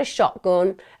taking a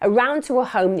shotgun around to a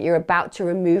home that you're about to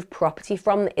remove property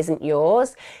from that isn't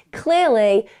yours,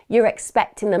 clearly you're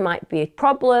expecting there might be a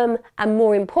problem, and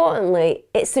more importantly,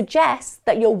 it suggests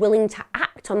that you're willing to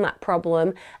act on that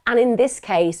problem, and in this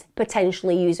case,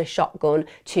 potentially use a shotgun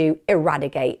to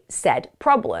eradicate said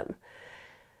problem.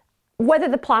 Whether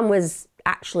the plan was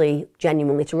actually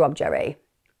genuinely to rob Jerry,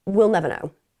 we'll never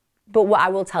know. But what I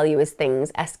will tell you is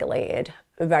things escalated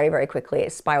very, very quickly.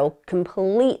 It spiraled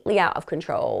completely out of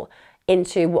control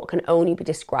into what can only be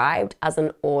described as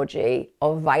an orgy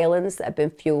of violence that had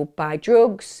been fueled by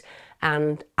drugs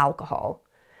and alcohol.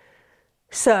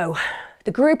 So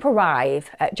the group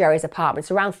arrive at Jerry's apartment.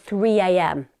 It's around 3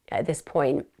 a.m. at this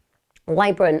point.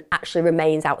 Libran actually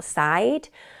remains outside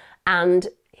and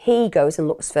he goes and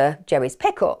looks for Jerry's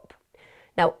pickup.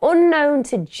 Now, unknown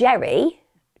to Jerry,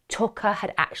 Tucker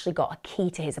had actually got a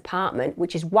key to his apartment,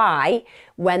 which is why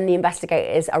when the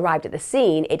investigators arrived at the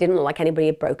scene, it didn't look like anybody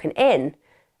had broken in.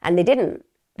 And they didn't,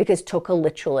 because Tucker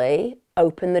literally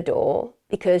opened the door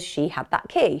because she had that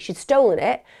key. She'd stolen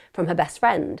it from her best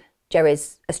friend,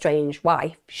 Jerry's estranged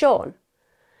wife, Sean.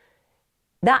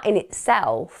 That in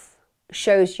itself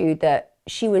shows you that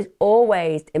she was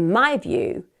always, in my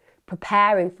view,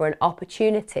 preparing for an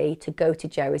opportunity to go to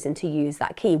Jerry's and to use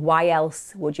that key. Why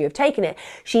else would you have taken it?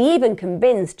 She even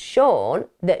convinced Sean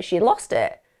that she lost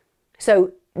it.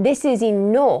 So this is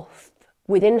enough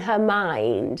within her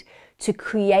mind to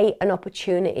create an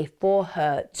opportunity for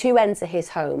her to enter his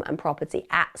home and property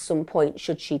at some point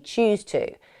should she choose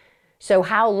to. So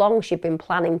how long she'd been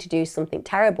planning to do something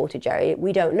terrible to Jerry,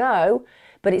 we don't know,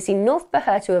 but it's enough for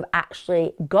her to have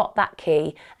actually got that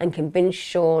key and convinced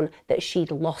Sean that she'd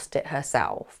lost it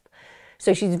herself.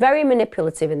 So she's very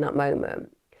manipulative in that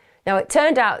moment. Now, it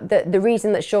turned out that the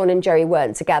reason that Sean and Jerry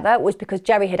weren't together was because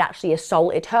Jerry had actually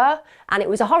assaulted her, and it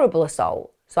was a horrible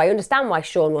assault. So I understand why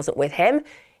Sean wasn't with him.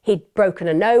 He'd broken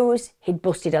a nose, he'd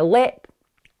busted a lip,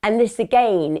 and this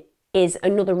again is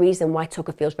another reason why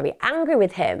Tucker feels very angry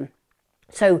with him.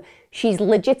 So she's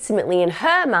legitimately in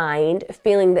her mind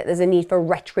feeling that there's a need for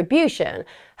retribution.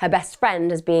 Her best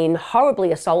friend has been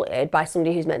horribly assaulted by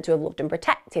somebody who's meant to have loved and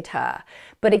protected her.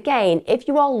 But again, if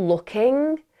you are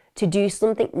looking to do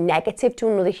something negative to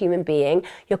another human being,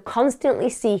 you're constantly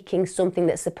seeking something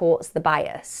that supports the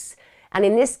bias. And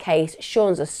in this case,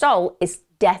 Sean's assault is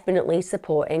definitely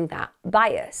supporting that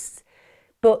bias.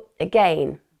 But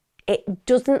again, it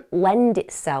doesn't lend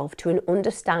itself to an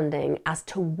understanding as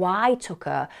to why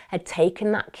Tucker had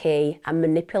taken that key and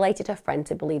manipulated her friend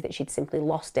to believe that she'd simply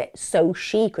lost it so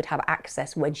she could have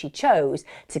access when she chose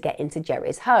to get into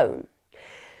Jerry's home.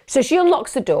 So she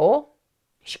unlocks the door,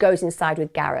 she goes inside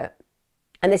with Garrett,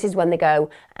 and this is when they go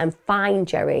and find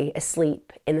Jerry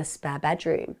asleep in the spare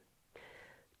bedroom.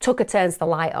 Tucker turns the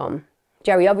light on.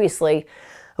 Jerry obviously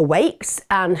awakes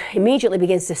and immediately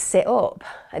begins to sit up.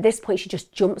 At this point, she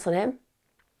just jumps on him.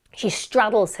 She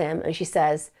straddles him and she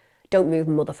says, "Don't move,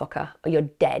 motherfucker, or you're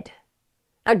dead."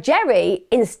 Now, Jerry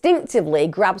instinctively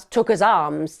grabs Tucker's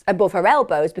arms above her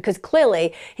elbows because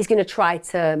clearly he's going to try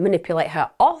to manipulate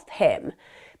her off him.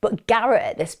 But Garrett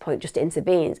at this point just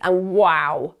intervenes, and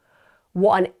wow,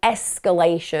 what an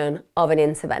escalation of an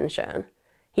intervention.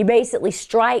 He basically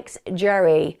strikes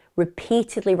Jerry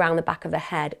repeatedly round the back of the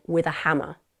head with a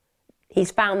hammer. He's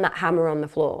found that hammer on the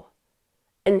floor.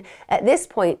 And at this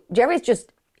point, Jerry's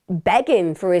just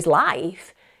begging for his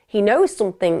life. He knows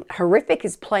something horrific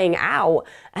is playing out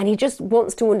and he just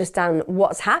wants to understand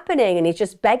what's happening, and he's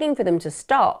just begging for them to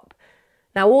stop.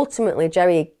 Now, ultimately,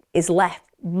 Jerry is left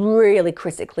really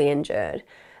critically injured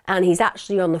and he's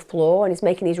actually on the floor and he's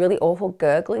making these really awful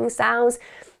gurgling sounds.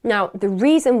 Now, the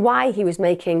reason why he was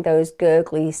making those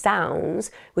gurgly sounds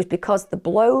was because the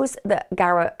blows that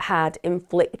Garrett had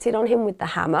inflicted on him with the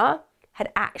hammer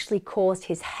had actually caused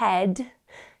his head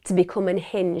to become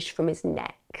unhinged from his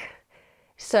neck.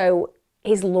 So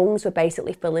his lungs were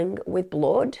basically filling with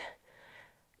blood.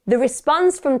 The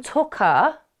response from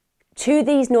Tucker to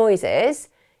these noises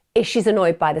is she's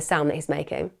annoyed by the sound that he's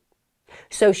making.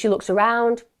 So she looks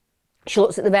around, she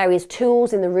looks at the various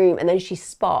tools in the room, and then she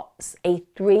spots a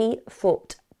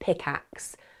 3-foot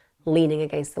pickaxe leaning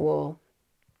against the wall.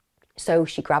 So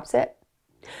she grabs it,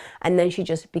 and then she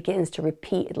just begins to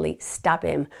repeatedly stab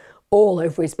him all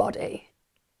over his body.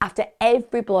 After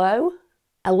every blow,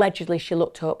 allegedly she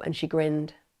looked up and she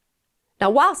grinned. Now,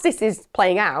 whilst this is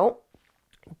playing out,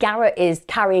 Garrett is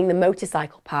carrying the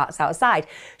motorcycle parts outside.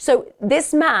 So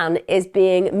this man is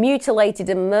being mutilated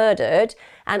and murdered,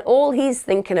 and all he's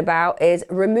thinking about is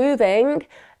removing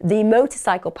the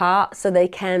motorcycle parts so they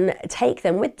can take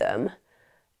them with them.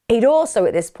 He'd also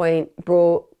at this point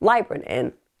brought Libran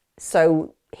in.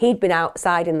 So he'd been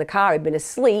outside in the car, he'd been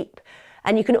asleep,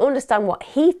 and you can understand what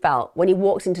he felt when he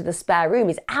walks into the spare room.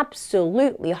 He's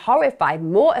absolutely horrified,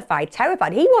 mortified,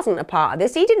 terrified. He wasn't a part of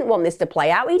this. He didn't want this to play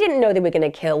out. He didn't know they were going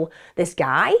to kill this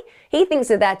guy. He thinks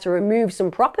they're there to remove some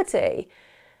property.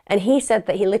 And he said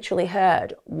that he literally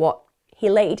heard what he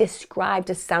later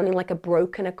described as sounding like a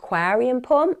broken aquarium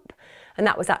pump. And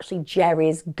that was actually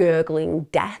Jerry's gurgling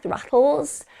death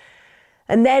rattles.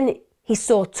 And then he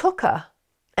saw Tucker,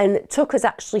 and Tucker's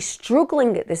actually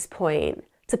struggling at this point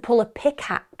to pull a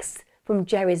pickaxe from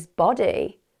Jerry's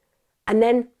body. And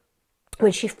then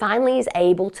when she finally is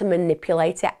able to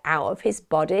manipulate it out of his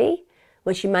body,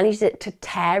 when she manages to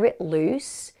tear it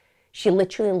loose, she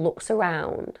literally looks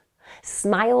around,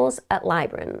 smiles at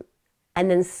Libran, and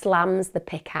then slams the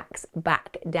pickaxe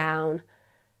back down.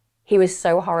 He was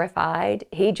so horrified,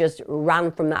 he just ran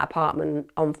from that apartment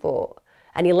on foot,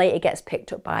 and he later gets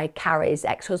picked up by Carrie's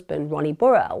ex-husband, Ronnie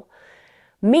Burrell.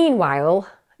 Meanwhile,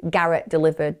 Garrett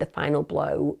delivered the final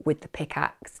blow with the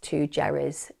pickaxe to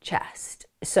Jerry's chest.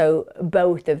 So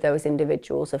both of those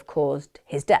individuals have caused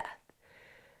his death.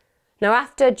 Now,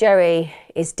 after Jerry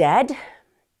is dead,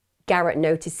 Garrett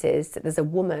notices that there's a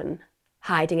woman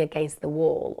hiding against the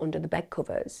wall under the bed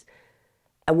covers,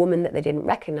 a woman that they didn't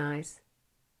recognize.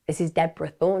 This is Deborah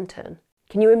Thornton.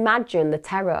 Can you imagine the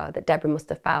terror that Deborah must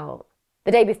have felt?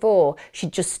 The day before,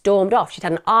 she'd just stormed off. She'd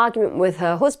had an argument with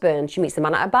her husband. She meets the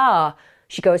man at a bar.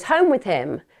 She goes home with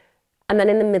him, and then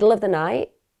in the middle of the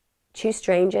night, two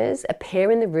strangers appear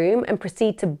in the room and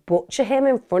proceed to butcher him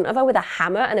in front of her with a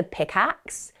hammer and a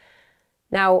pickaxe.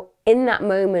 Now, in that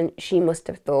moment, she must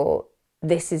have thought,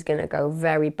 this is going to go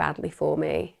very badly for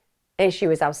me. And she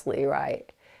was absolutely right,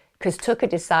 because Tucker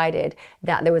decided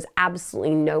that there was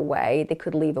absolutely no way they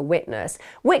could leave a witness,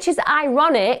 which is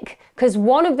ironic because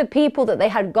one of the people that they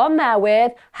had gone there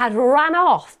with had ran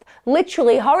off,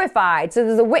 literally horrified. So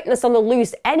there's a witness on the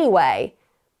loose anyway.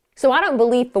 So I don't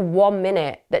believe for 1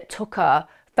 minute that Tucker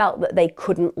felt that they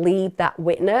couldn't leave that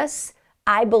witness.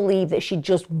 I believe that she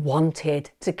just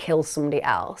wanted to kill somebody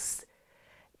else.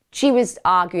 She was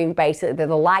arguing basically that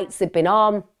the lights had been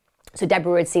on, so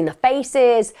Deborah had seen the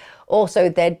faces. Also,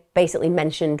 they'd basically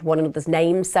mentioned one another's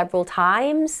names several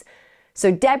times.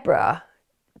 So Deborah,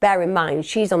 bear in mind,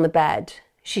 she's on the bed.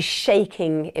 She's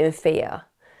shaking in fear.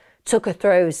 Tucker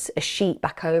throws a sheet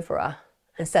back over her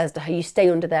and says to her, you stay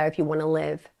under there if you want to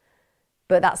live.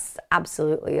 But that's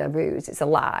absolutely a ruse. It's a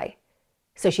lie.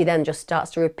 So she then just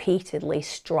starts to repeatedly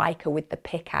strike her with the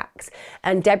pickaxe.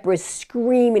 And Deborah's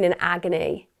screaming in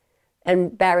agony.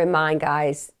 And bear in mind,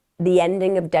 guys, the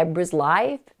ending of Deborah's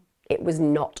life, it was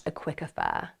not a quick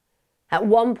affair. At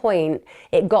one point,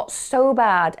 it got so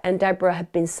bad and Deborah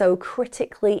had been so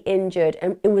critically injured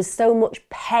and it was so much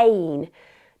pain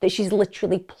that she's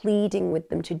literally pleading with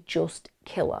them to just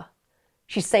kill her.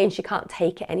 She's saying she can't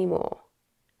take it anymore.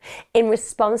 In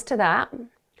response to that,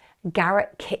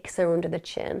 Garrett kicks her under the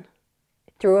chin,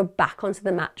 threw her back onto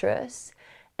the mattress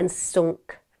and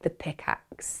sunk the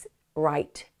pickaxe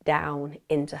right down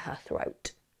into her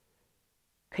throat.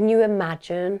 Can you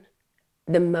imagine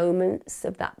the moments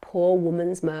of that poor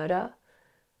woman's murder?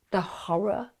 The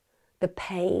horror, the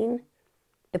pain,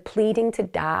 the pleading to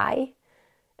die,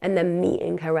 and then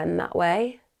meeting her end that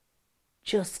way?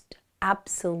 Just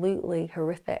absolutely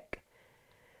horrific.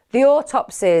 The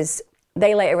autopsies,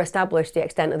 they later established the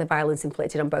extent of the violence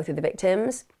inflicted on both of the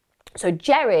victims. So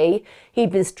Jerry,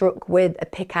 he'd been struck with a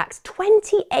pickaxe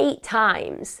 28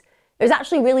 times. It was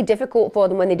actually really difficult for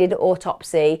them when they did an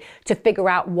autopsy to figure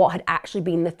out what had actually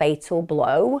been the fatal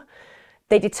blow.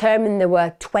 They determined there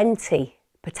were 20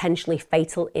 potentially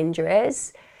fatal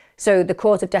injuries. So the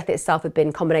cause of death itself had been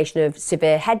a combination of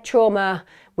severe head trauma,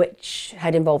 which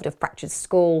had involved a fractured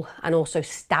skull, and also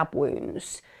stab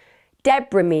wounds.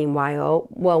 Deborah, meanwhile,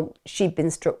 well, she'd been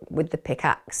struck with the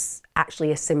pickaxe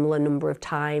actually a similar number of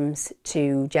times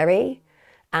to Jerry.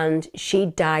 And she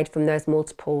died from those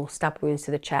multiple stab wounds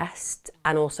to the chest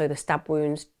and also the stab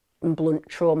wounds and blunt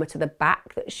trauma to the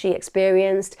back that she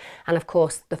experienced. And of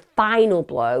course, the final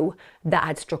blow that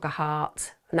had struck her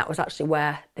heart. And that was actually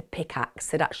where the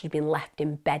pickaxe had actually been left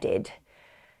embedded.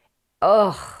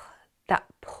 Ugh, that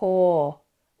poor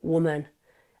woman.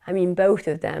 I mean, both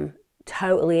of them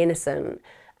totally innocent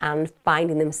and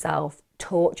finding themselves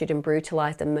tortured and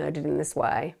brutalised and murdered in this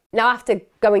way. Now, after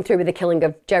going through with the killing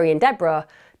of Jerry and Deborah,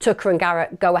 Tucker and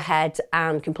Garrett go ahead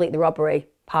and complete the robbery,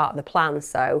 part of the plan.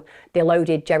 So they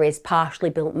loaded Jerry's partially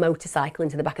built motorcycle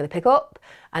into the back of the pickup,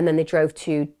 and then they drove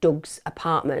to Doug's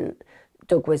apartment.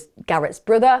 Doug was Garrett's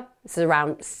brother. This is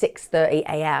around 6:30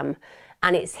 a.m.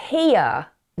 And it's here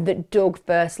that Doug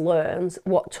first learns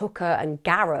what Tucker and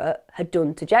Garrett had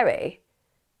done to Jerry.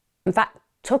 In fact,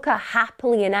 Tucker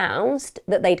happily announced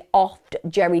that they'd offed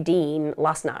Jerry Dean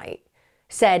last night.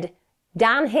 Said,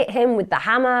 Dan hit him with the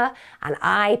hammer and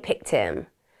I picked him.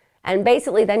 And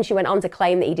basically then she went on to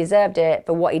claim that he deserved it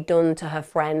for what he'd done to her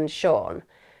friend Sean.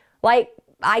 Like,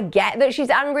 I get that she's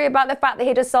angry about the fact that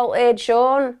he'd assaulted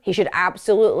Sean. He should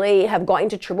absolutely have got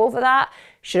into trouble for that.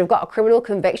 Should have got a criminal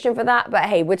conviction for that. But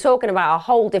hey, we're talking about a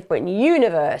whole different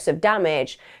universe of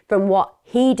damage from what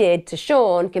he did to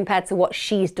Sean compared to what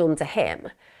she's done to him.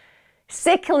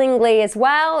 Sickeningly as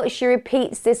well, she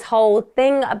repeats this whole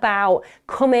thing about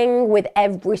coming with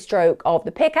every stroke of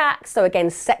the pickaxe. So again,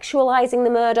 sexualizing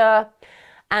the murder.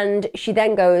 And she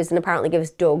then goes and apparently gives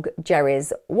Doug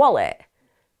Jerry's wallet.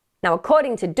 Now,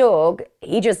 according to Doug,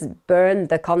 he just burned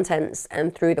the contents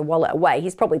and threw the wallet away.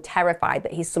 He's probably terrified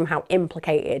that he's somehow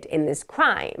implicated in this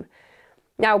crime.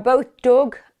 Now, both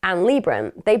Doug and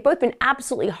Liebrand, they've both been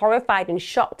absolutely horrified and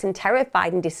shocked and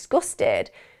terrified and disgusted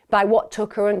by what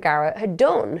Tucker and Garrett had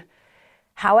done.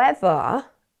 However,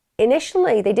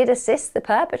 initially they did assist the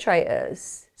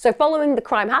perpetrators. So following the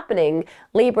crime happening,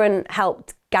 Liebrand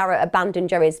helped Garrett abandon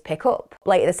Jerry's pickup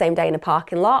later the same day in a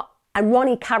parking lot. And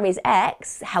Ronnie, Carrie's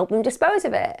ex, helped them dispose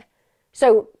of it.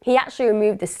 So he actually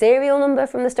removed the serial number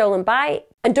from the stolen bike,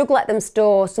 and Doug let them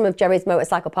store some of Jerry's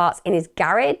motorcycle parts in his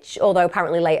garage, although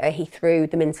apparently later he threw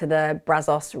them into the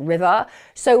Brazos River.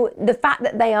 So the fact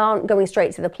that they aren't going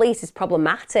straight to the police is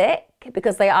problematic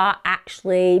because they are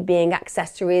actually being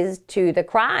accessories to the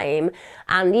crime.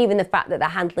 And even the fact that they're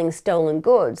handling stolen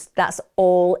goods, that's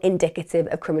all indicative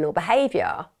of criminal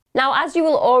behaviour. Now, as you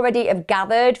will already have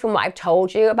gathered from what I've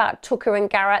told you about Tucker and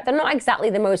Garrett, they're not exactly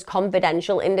the most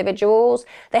confidential individuals.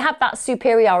 They have that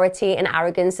superiority and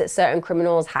arrogance that certain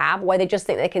criminals have, where they just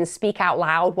think they can speak out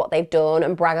loud what they've done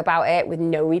and brag about it with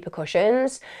no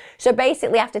repercussions. So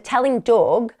basically, after telling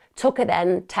Doug, Tucker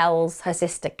then tells her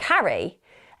sister Carrie.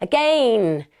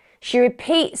 Again, she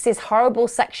repeats this horrible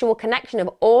sexual connection of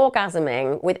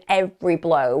orgasming with every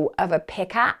blow of a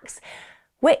pickaxe,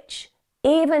 which,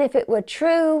 even if it were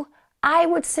true, I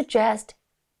would suggest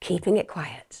keeping it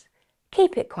quiet.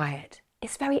 Keep it quiet.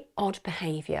 It's very odd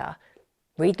behaviour.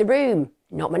 Read the room.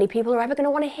 Not many people are ever going to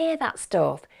want to hear that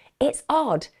stuff. It's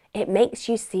odd. It makes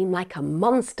you seem like a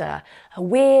monster, a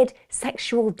weird,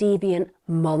 sexual deviant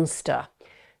monster.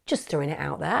 Just throwing it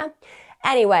out there.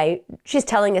 Anyway, she's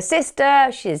telling her sister,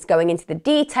 she's going into the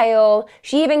detail.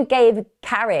 She even gave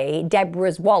Carrie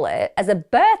Deborah's wallet as a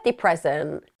birthday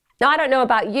present. Now, I don't know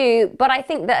about you, but I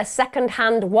think that a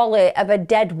second-hand wallet of a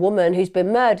dead woman who's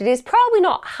been murdered is probably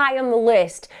not high on the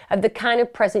list of the kind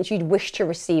of presents you'd wish to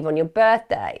receive on your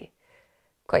birthday.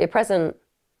 Got your present.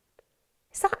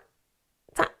 Is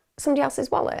that somebody else's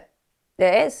wallet?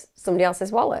 It is somebody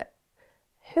else's wallet.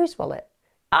 Whose wallet?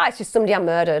 Ah, it's just somebody I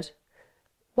murdered.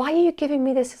 Why are you giving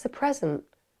me this as a present?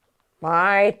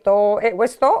 I thought it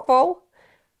was thoughtful.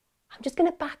 I'm just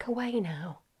going to back away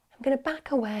now. I'm going to back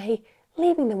away,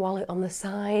 leaving the wallet on the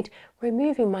side,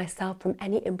 removing myself from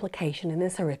any implication in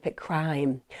this horrific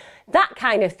crime. That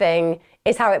kind of thing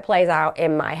is how it plays out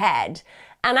in my head.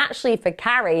 And actually for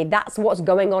Carrie, that's what's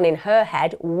going on in her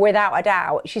head, without a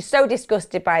doubt. She's so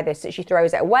disgusted by this that she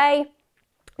throws it away.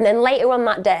 And then later on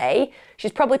that day,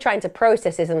 she's probably trying to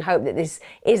process this and hope that this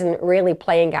isn't really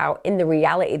playing out in the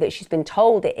reality that she's been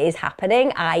told it is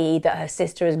happening, i.e. that her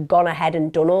sister has gone ahead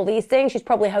and done all these things. She's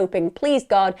probably hoping, please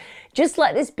God, just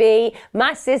let this be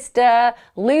my sister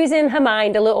losing her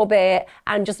mind a little bit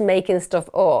and just making stuff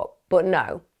up. But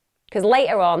no, because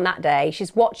later on that day,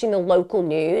 she's watching the local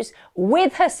news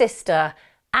with her sister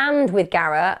and with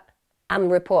Garrett, and the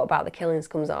report about the killings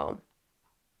comes on.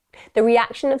 The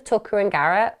reaction of Tucker and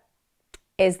Garrett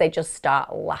is they just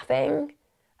start laughing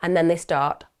and then they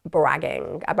start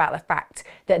bragging about the fact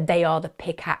that they are the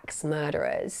pickaxe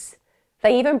murderers.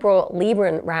 They even brought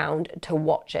Liebrand round to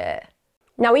watch it.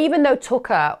 Now, even though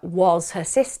Tucker was her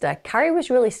sister, Carrie was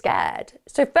really scared.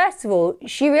 So first of all,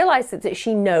 she realised that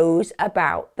she knows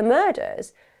about the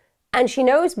murders and she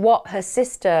knows what her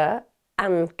sister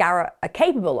and Garrett are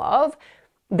capable of.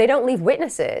 They don't leave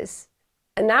witnesses.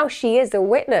 And now she is a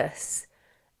witness.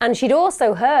 And she'd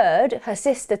also heard her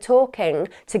sister talking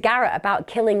to Garrett about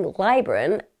killing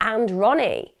Liebrand and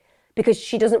Ronnie because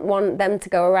she doesn't want them to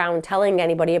go around telling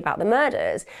anybody about the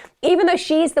murders. Even though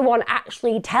she's the one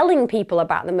actually telling people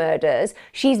about the murders,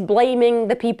 she's blaming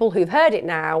the people who've heard it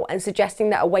now and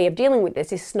suggesting that a way of dealing with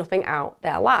this is snuffing out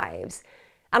their lives.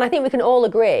 And I think we can all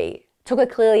agree, Tucker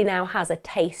clearly now has a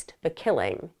taste for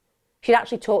killing. She'd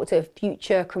actually talked of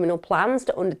future criminal plans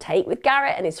to undertake with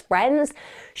Garrett and his friends.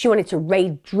 She wanted to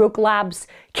raid drug labs,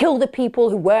 kill the people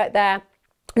who worked there,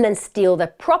 and then steal their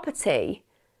property.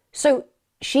 So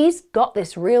she's got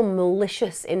this real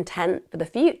malicious intent for the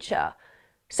future.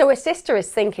 So her sister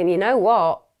is thinking, you know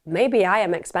what, maybe I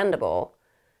am expendable.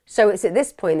 So it's at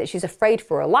this point that she's afraid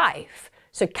for her life.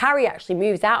 So Carrie actually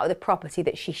moves out of the property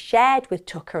that she shared with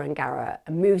Tucker and Garrett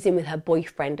and moves in with her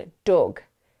boyfriend, Doug.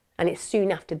 And it's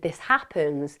soon after this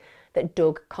happens that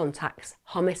Doug contacts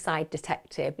homicide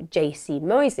detective J.C.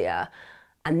 Mosier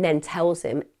and then tells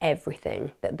him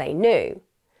everything that they knew.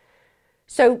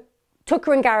 So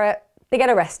Tucker and Garrett, they get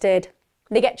arrested,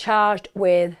 they get charged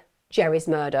with Jerry's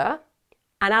murder,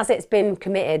 and as it's been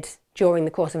committed during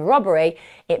the course of a robbery,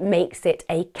 it makes it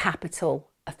a capital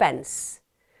offence.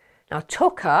 Now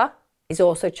Tucker is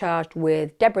also charged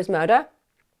with Deborah's murder,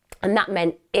 and that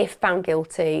meant if found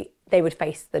guilty, they would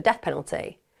face the death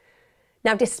penalty.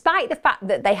 Now, despite the fact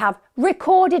that they have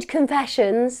recorded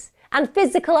confessions and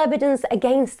physical evidence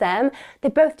against them, they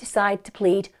both decide to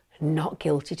plead not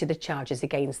guilty to the charges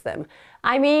against them.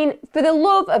 I mean, for the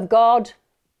love of God,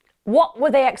 what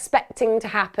were they expecting to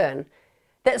happen?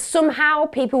 That somehow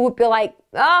people would be like,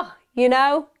 oh, you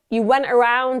know, you went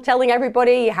around telling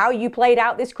everybody how you played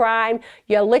out this crime.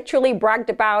 You literally bragged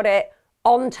about it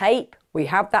on tape. We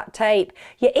have that tape.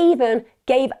 You even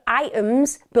gave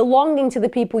items belonging to the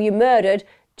people you murdered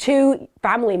to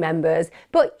family members.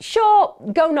 But sure,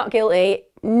 go not guilty,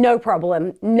 no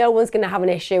problem. No one's going to have an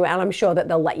issue, and I'm sure that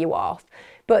they'll let you off.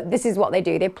 But this is what they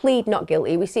do. They plead not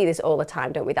guilty. We see this all the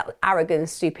time, don't we? That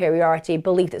arrogance, superiority,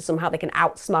 belief that somehow they can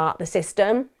outsmart the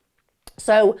system.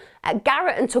 So at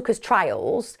Garrett and Tucker's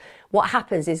trials, what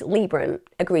happens is Liebrand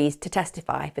agrees to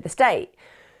testify for the state.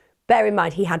 Bear in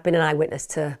mind, he had been an eyewitness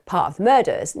to part of the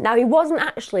murders. Now, he wasn't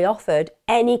actually offered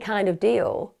any kind of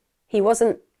deal. He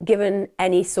wasn't given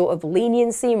any sort of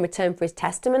leniency in return for his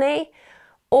testimony.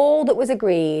 All that was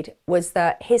agreed was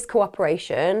that his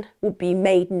cooperation would be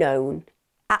made known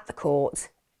at the court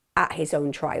at his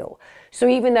own trial. So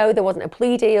even though there wasn't a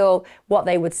plea deal, what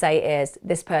they would say is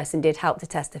this person did help to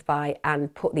testify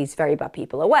and put these very bad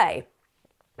people away.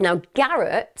 Now,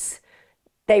 Garrett,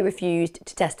 they refused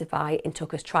to testify in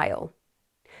Tucker's trial.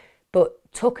 But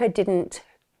Tucker didn't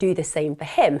do the same for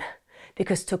him,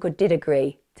 because Tucker did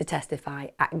agree to testify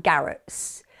at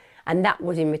Garrett's. And that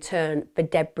was in return for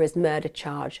Deborah's murder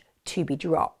charge to be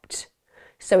dropped.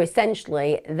 So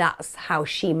essentially, that's how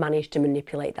she managed to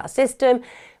manipulate that system.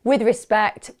 With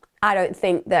respect, I don't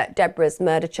think that Deborah's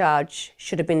murder charge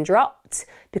should have been dropped,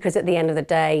 because at the end of the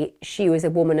day, she was a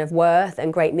woman of worth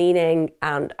and great meaning,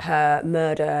 and her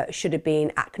murder should have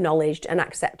been acknowledged and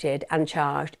accepted and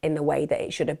charged in the way that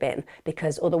it should have been,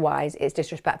 because otherwise it's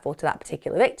disrespectful to that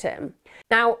particular victim.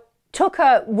 Now,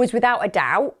 Tucker was without a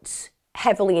doubt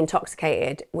heavily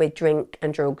intoxicated with drink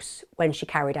and drugs when she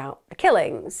carried out the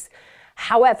killings.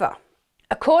 However,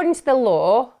 according to the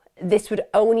law, this would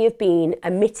only have been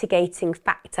a mitigating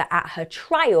factor at her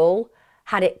trial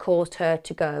had it caused her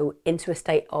to go into a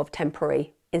state of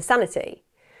temporary insanity.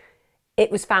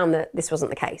 It was found that this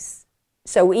wasn't the case.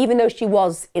 So even though she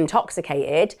was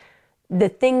intoxicated, the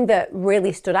thing that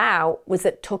really stood out was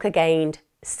that Tucker gained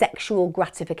sexual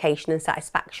gratification and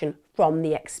satisfaction from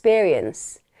the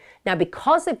experience. Now,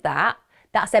 because of that,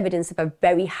 that's evidence of a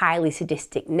very highly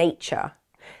sadistic nature.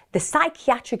 The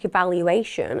psychiatric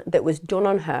evaluation that was done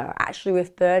on her actually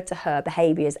referred to her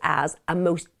behaviours as a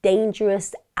most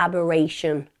dangerous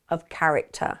aberration of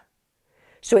character.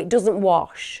 So it doesn't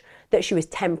wash that she was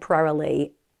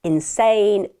temporarily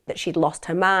insane, that she'd lost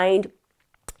her mind.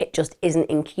 It just isn't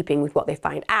in keeping with what they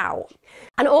find out.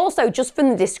 And also, just from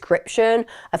the description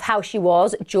of how she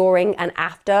was during and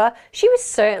after, she was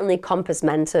certainly compos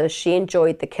mentis. She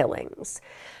enjoyed the killings.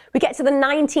 We get to the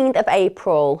 19th of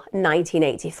April,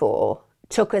 1984.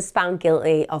 Tucker's found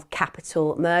guilty of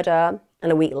capital murder,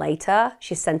 and a week later,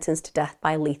 she's sentenced to death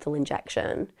by lethal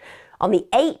injection. On the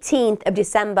 18th of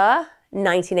December,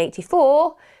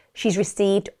 1984, she's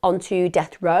received onto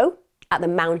death row at the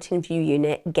Mountain View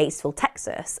Unit, Gatesville,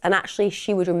 Texas. And actually,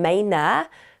 she would remain there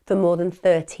for more than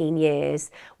 13 years,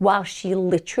 while she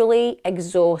literally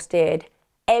exhausted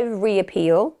every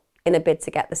appeal in a bid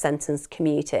to get the sentence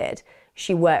commuted.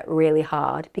 She worked really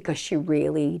hard because she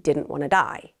really didn't want to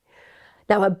die.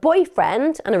 Now, her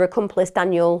boyfriend and her accomplice,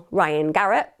 Daniel Ryan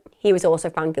Garrett, he was also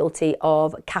found guilty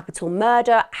of capital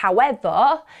murder.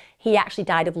 However, he actually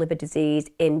died of liver disease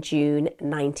in June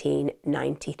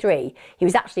 1993. He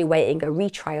was actually awaiting a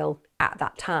retrial at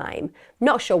that time.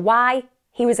 Not sure why.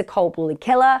 He was a cold-blooded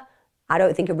killer. I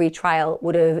don't think a retrial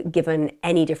would have given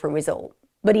any different result,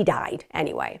 but he died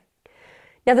anyway.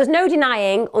 Now, there's no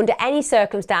denying under any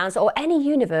circumstance or any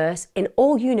universe in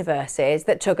all universes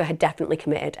that Tucker had definitely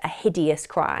committed a hideous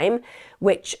crime,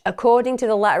 which, according to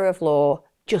the letter of law,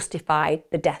 justified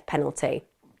the death penalty.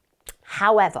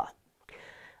 However,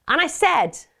 and I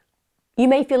said, you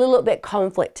may feel a little bit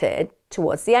conflicted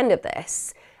towards the end of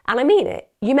this, and I mean it,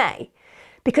 you may,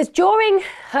 because during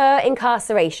her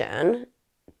incarceration,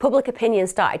 public opinion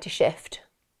started to shift.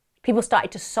 People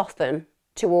started to soften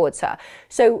towards her.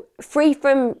 So free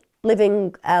from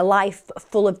living a life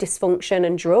full of dysfunction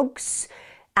and drugs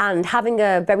and having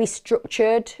a very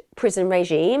structured prison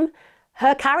regime,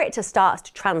 her character starts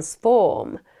to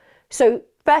transform. So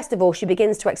first of all, she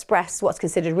begins to express what's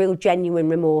considered real genuine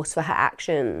remorse for her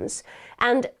actions.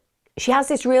 And she has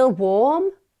this real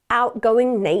warm,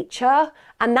 outgoing nature,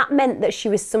 and that meant that she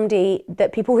was somebody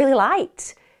that people really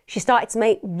liked. She started to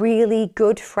make really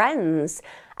good friends.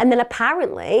 And then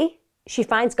apparently she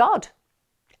finds God,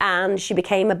 and she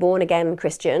became a born-again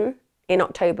Christian in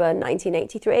October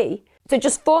 1983. So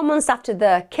just 4 months after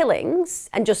the killings,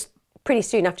 and just pretty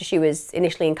soon after she was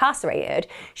initially incarcerated,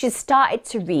 she started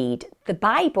to read the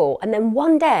Bible. And then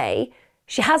one day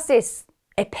she has this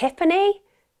epiphany,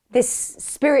 this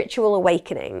spiritual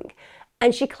awakening,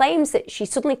 and she claims that she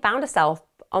suddenly found herself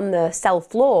on the cell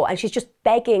floor and she's just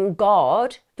begging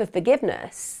God for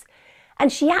forgiveness.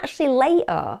 And she actually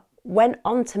later went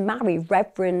on to marry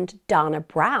Reverend Dana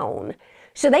Brown.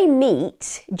 So they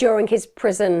meet during his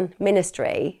prison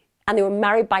ministry, and they were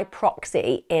married by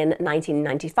proxy in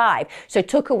 1995. So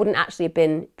Tucker wouldn't actually have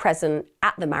been present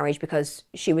at the marriage because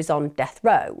she was on death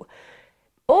row.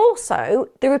 Also,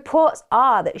 the reports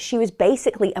are that she was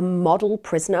basically a model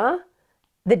prisoner.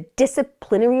 The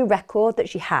disciplinary record that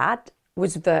she had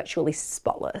was virtually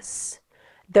spotless.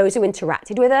 Those who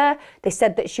interacted with her, they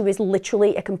said that she was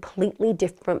literally a completely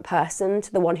different person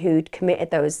to the one who'd committed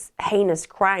those heinous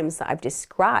crimes that I've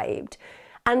described.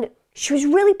 And she was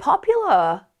really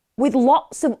popular with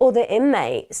lots of other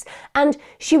inmates. And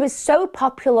she was so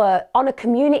popular on a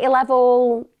community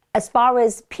level, as far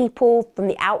as people from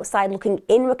the outside looking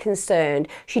in were concerned.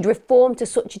 She'd reformed to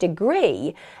such a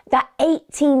degree that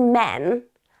 18 men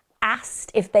asked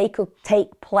if they could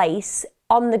take place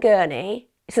on the gurney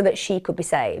so that she could be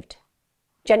saved.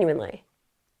 Genuinely.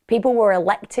 People were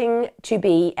electing to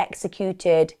be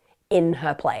executed in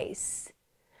her place.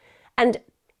 And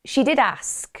she did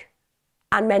ask,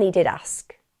 and many did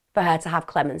ask, for her to have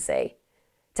clemency,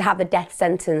 to have the death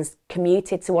sentence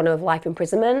commuted to one of life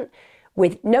imprisonment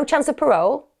with no chance of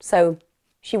parole. So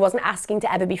she wasn't asking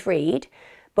to ever be freed,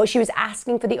 but she was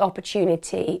asking for the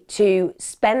opportunity to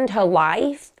spend her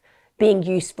life being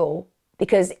useful.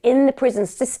 Because in the prison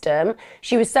system,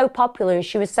 she was so popular and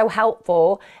she was so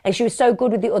helpful and she was so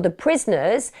good with the other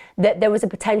prisoners that there was a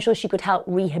potential she could help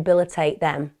rehabilitate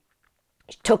them.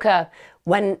 Tucker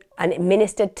went and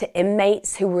ministered to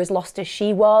inmates who were as lost as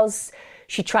she was.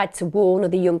 She tried to warn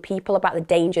other young people about the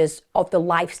dangers of the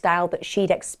lifestyle that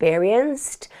she'd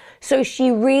experienced. So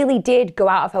she really did go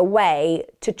out of her way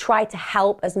to try to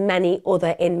help as many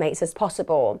other inmates as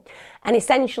possible. And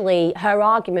essentially, her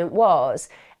argument was,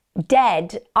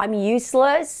 dead, I'm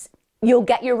useless, you'll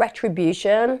get your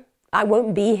retribution, I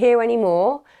won't be here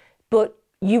anymore, but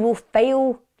you will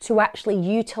fail to actually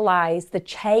utilize the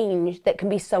change that can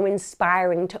be so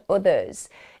inspiring to others.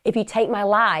 If you take my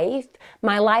life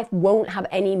won't have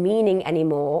any meaning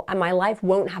anymore, and my life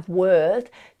won't have worth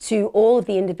to all of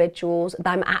the individuals that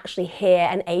I'm actually here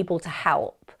and able to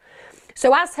help.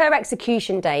 So as her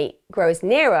execution date grows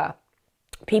nearer,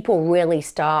 people really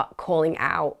start calling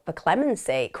out for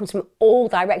clemency. It comes from all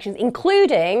directions,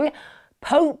 including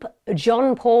Pope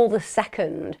John Paul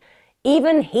II.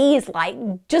 Even he's like,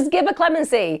 just give her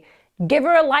clemency. Give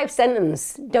her a life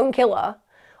sentence. Don't kill her.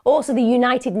 Also the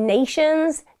United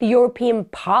Nations, the European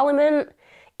Parliament,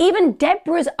 even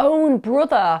Deborah's own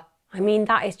brother. I mean,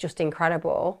 that is just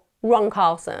incredible. Ron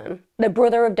Carlson, the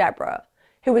brother of Deborah,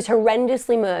 who was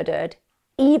horrendously murdered,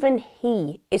 even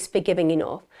he is forgiving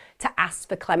enough to ask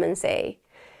for clemency.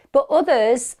 But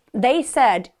others, they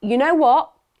said, you know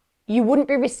what? You wouldn't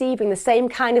be receiving the same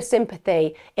kind of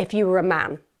sympathy if you were a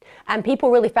man. And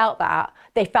people really felt that.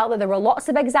 They felt that there were lots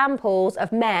of examples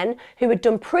of men who had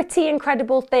done pretty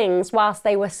incredible things whilst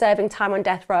they were serving time on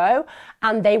death row,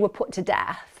 and they were put to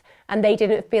death. And they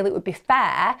didn't feel it would be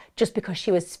fair, just because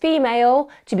she was female,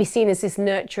 to be seen as this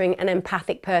nurturing and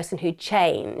empathic person who'd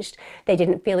changed. They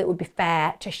didn't feel it would be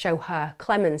fair to show her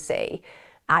clemency.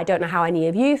 I don't know how any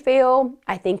of you feel.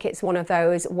 I think it's one of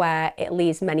those where it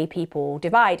leaves many people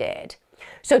divided.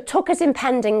 So Tucker's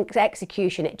impending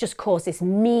execution, it just caused this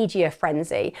media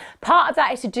frenzy. Part of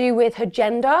that is to do with her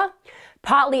gender,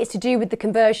 partly it's to do with the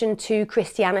conversion to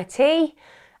Christianity,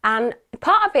 and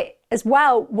part of it as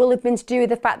well will have been to do with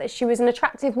the fact that she was an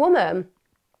attractive woman.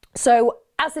 So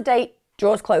as the date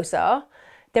draws closer,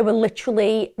 there were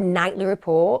literally nightly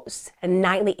reports and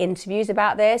nightly interviews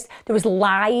about this. There was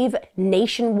live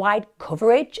nationwide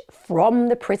coverage from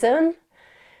the prison.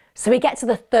 So we get to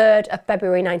the 3rd of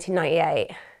February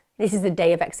 1998. This is the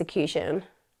day of execution.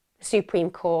 The Supreme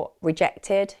Court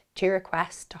rejected 2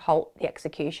 requests to halt the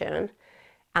execution,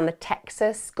 and the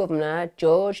Texas governor,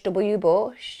 George W.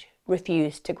 Bush,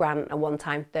 refused to grant a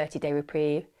one-time 30-day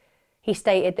reprieve. He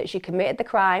stated that she committed the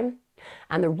crime,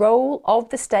 and the role of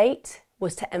the state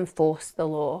was to enforce the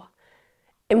law.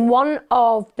 In one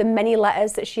of the many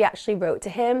letters that she actually wrote to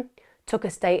him, Tucker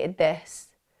stated this: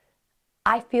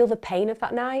 "I feel the pain of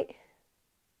that night,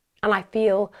 and I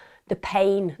feel the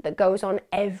pain that goes on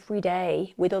every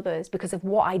day with others because of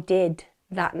what I did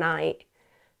that night.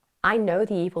 I know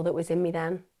the evil that was in me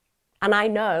then, and I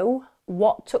know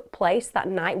what took place that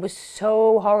night was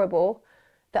so horrible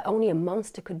that only a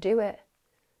monster could do it.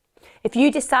 If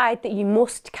you decide that you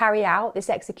must carry out this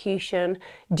execution,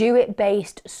 do it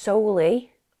based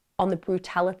solely on the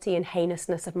brutality and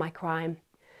heinousness of my crime.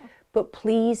 But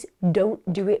please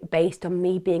don't do it based on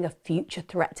me being a future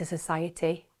threat to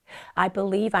society. I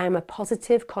believe I am a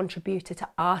positive contributor to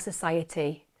our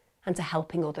society and to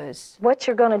helping others." What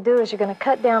you're going to do is you're going to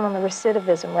cut down on the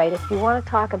recidivism rate. If you want to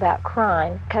talk about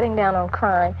crime, cutting down on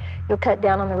crime, you'll cut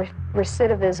down on the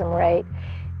recidivism rate.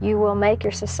 You will make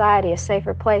your society a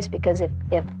safer place, because if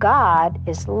God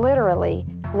is literally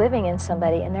living in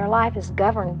somebody and their life is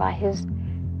governed by his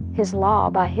law,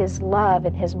 by his love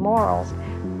and his morals,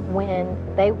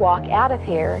 when they walk out of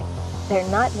here, they're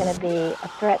not going to be a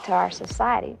threat to our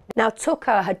society. Now,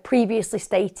 Tucker had previously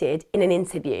stated in an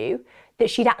interview that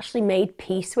she'd actually made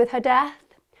peace with her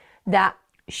death, that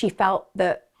she felt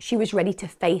that she was ready to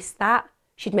face that.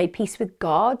 She'd made peace with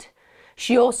God.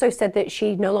 She also said that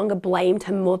she no longer blamed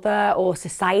her mother or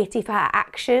society for her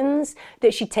actions,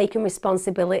 that she'd taken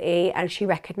responsibility, and she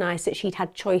recognised that she'd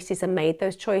had choices and made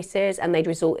those choices and they'd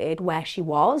resulted where she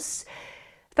was.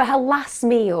 For her last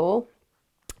meal,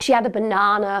 she had a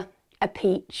banana, a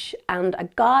peach and a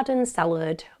garden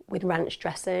salad with ranch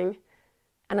dressing.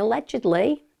 And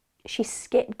allegedly, she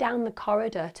skipped down the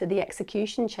corridor to the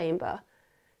execution chamber.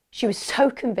 She was so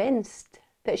convinced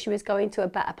that she was going to a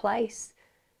better place.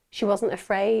 She wasn't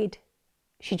afraid.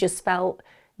 She just felt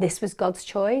this was God's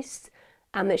choice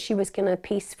and that she was going to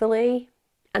peacefully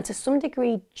and to some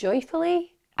degree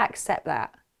joyfully accept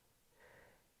that.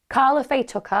 Karla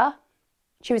Tucker,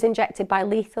 she was injected by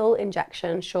lethal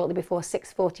injection shortly before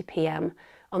 6:40 p.m.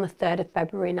 on the 3rd of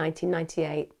February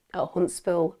 1998 at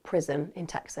Huntsville Prison in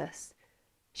Texas.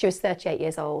 She was 38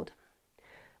 years old.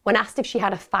 When asked if she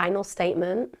had a final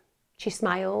statement, she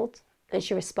smiled and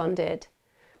she responded,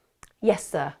 "Yes,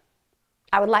 sir.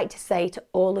 I would like to say to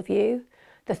all of you,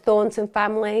 the Thornton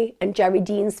family and Jerry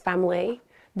Dean's family,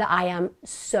 that I am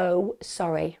so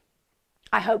sorry.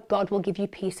 I hope God will give you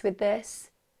peace with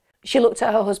this." She looked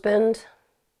at her husband.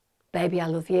 "Baby, I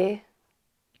love you."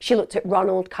 She looked at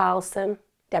Ronald Carlson,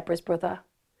 Deborah's brother.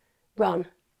 "Ron,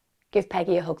 give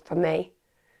Peggy a hug from me."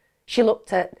 She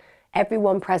looked at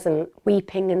everyone present,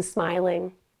 weeping and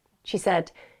smiling. She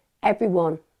said,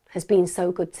 "Everyone has been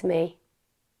so good to me.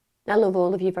 I love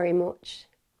all of you very much.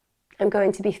 I'm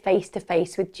going to be face to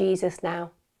face with Jesus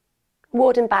now.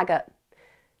 Warden Baggett,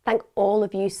 thank all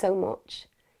of you so much.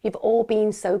 You've all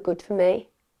been so good for me.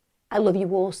 I love you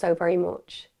all so very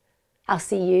much. I'll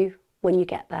see you when you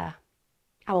get there.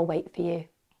 I will wait for you."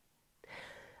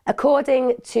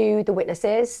 According to the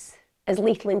witnesses, as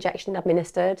lethal injection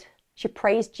administered, she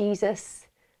praised Jesus,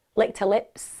 licked her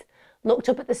lips, looked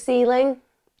up at the ceiling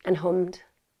and hummed.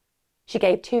 She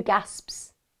gave 2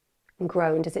 gasps and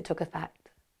groaned as it took effect.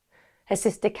 Her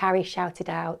sister Carrie shouted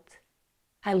out,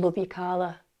 "I love you,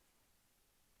 Karla."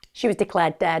 She was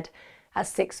declared dead at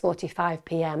 6:45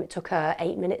 p.m. It took her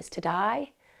 8 minutes to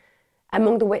die.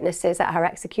 Among the witnesses at her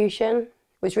execution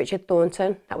was Richard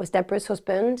Thornton, that was Deborah's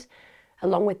husband,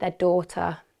 along with their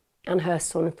daughter and her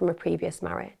son from a previous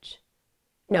marriage.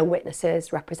 No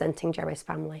witnesses representing Jerry's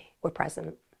family were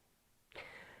present.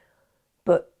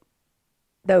 But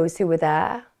those who were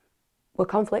there were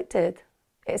conflicted.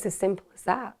 It's as simple as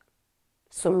that.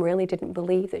 Some really didn't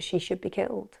believe that she should be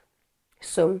killed.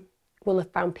 Some will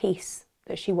have found peace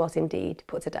that she was indeed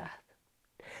put to death.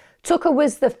 Tucker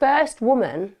was the first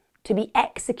woman to be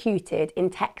executed in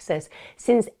Texas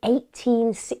since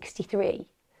 1863,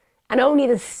 and only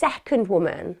the second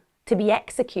woman to be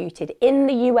executed in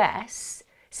the US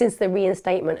since the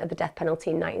reinstatement of the death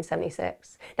penalty in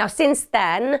 1976. Now, since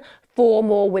then, 4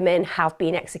 more women have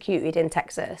been executed in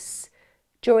Texas.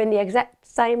 During the exact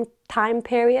same time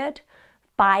period,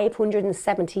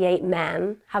 578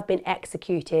 men have been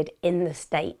executed in the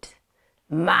state.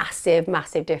 Massive,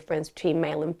 massive difference between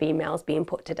male and females being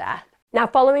put to death. Now,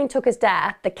 following Tucker's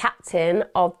death, the captain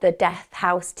of the death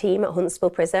house team at Huntsville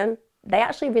Prison, they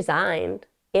actually resigned,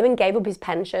 even gave up his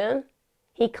pension.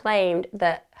 He claimed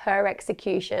that her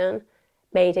execution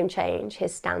made him change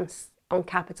his stance on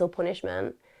capital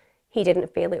punishment. He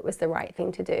didn't feel it was the right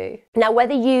thing to do. Now,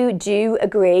 whether you do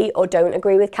agree or don't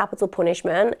agree with capital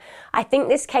punishment, I think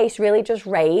this case really does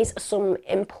raise some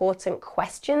important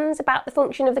questions about the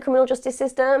function of the criminal justice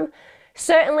system.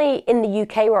 Certainly in the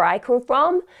UK, where I come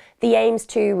from, the aim's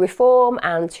to reform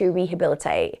and to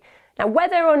rehabilitate. Now,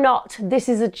 whether or not this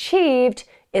is achieved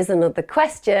is another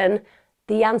question,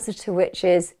 the answer to which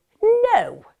is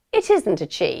no, it isn't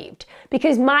achieved.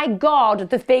 Because my God,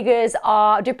 the figures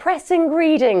are depressing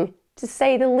reading, to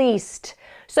say the least.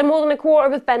 So more than a quarter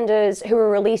of offenders who are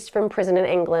released from prison in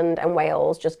England and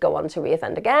Wales just go on to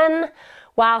reoffend again,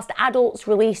 whilst adults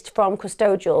released from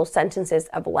custodial sentences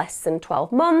of less than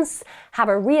 12 months have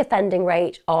a reoffending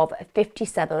rate of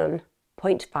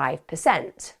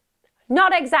 57.5%.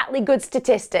 Not exactly good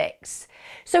statistics.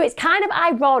 So it's kind of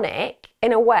ironic,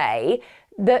 in a way,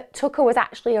 that Tucker was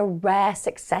actually a rare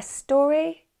success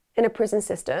story in a prison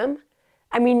system.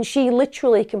 I mean, she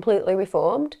literally completely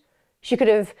reformed. She could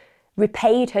have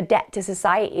repaid her debt to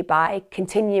society by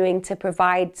continuing to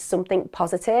provide something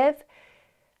positive.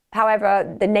 However,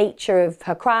 the nature of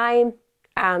her crime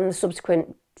and the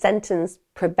subsequent sentence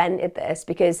prevented this,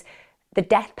 because the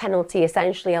death penalty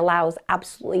essentially allows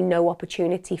absolutely no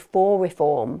opportunity for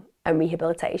reform and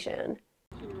rehabilitation.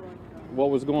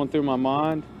 What was going through my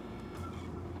mind?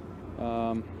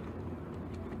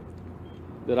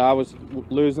 That I was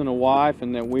losing a wife,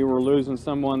 and that we were losing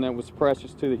someone that was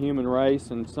precious to the human race,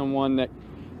 and someone that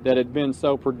had been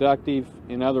so productive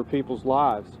in other people's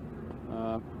lives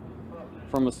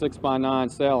from a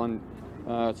 6x9 cell. And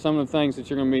some of the things that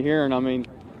you're going to be hearing, I mean,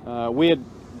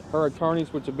 her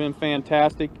attorneys, which have been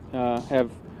fantastic, you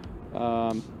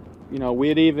know, we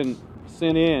had even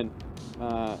sent in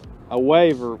a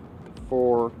waiver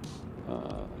for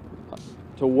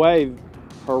to waive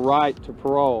her right to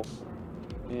parole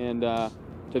and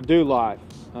to do life.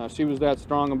 She was that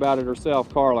strong about it herself,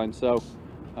 Karla. And so,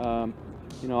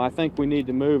 you know, I think we need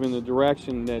to move in the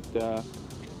direction that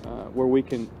where we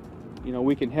can, you know,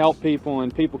 we can help people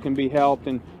and people can be helped.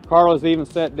 And Karla's even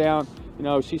sat down, you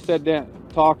know, she sat down,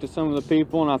 talked to some of the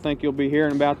people, and I think you'll be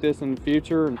hearing about this in the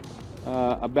future, and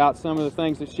about some of the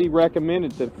things that she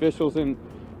recommended to officials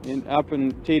up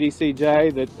in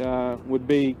TDCJ that would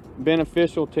be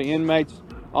beneficial to inmates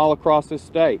all across this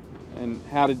state, and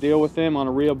how to deal with them on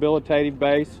a rehabilitative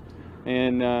base.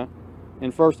 And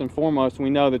first and foremost, we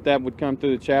know that would come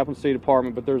through the chaplaincy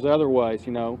department, but there's other ways,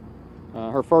 you know.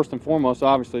 Her first and foremost,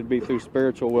 obviously, would be through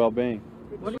spiritual well-being.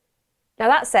 Now,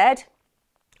 that said,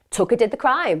 Tucker did the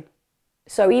crime.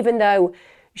 So even though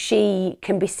she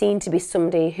can be seen to be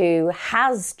somebody who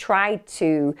has tried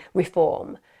to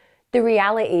reform, the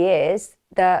reality is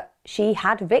that she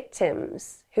had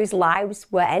victims whose lives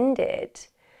were ended.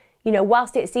 You know,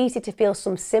 whilst it's easy to feel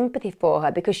some sympathy for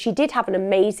her because she did have an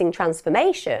amazing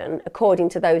transformation, according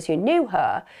to those who knew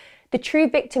her, the true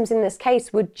victims in this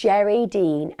case were Jerry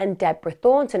Dean and Deborah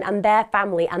Thornton and their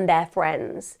family and their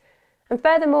friends. And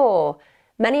furthermore,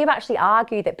 many have actually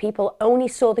argued that people only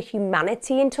saw the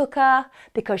humanity in Tucker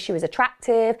because she was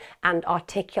attractive and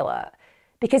articulate.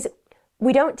 Because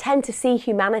we don't tend to see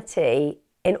humanity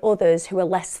in others who are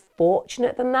less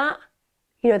fortunate than that.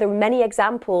 You know, there are many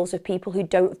examples of people who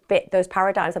don't fit those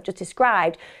paradigms I've just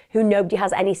described, who nobody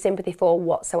has any sympathy for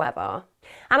whatsoever.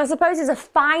 And I suppose as a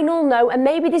final note, and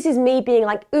maybe this is me being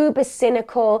like uber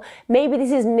cynical, maybe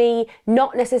this is me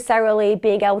not necessarily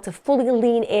being able to fully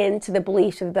lean into the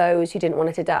beliefs of those who didn't want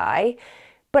her to die,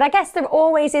 but I guess there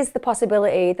always is the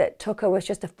possibility that Tucker was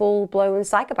just a full-blown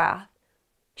psychopath.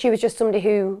 She was just somebody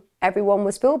who everyone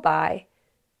was fooled by.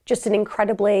 Just an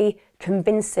incredibly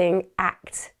convincing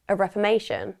act of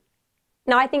reformation.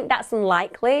 Now, I think that's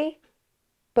unlikely,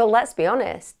 but let's be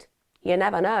honest, you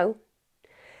never know.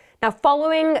 Now,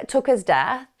 following Tucker's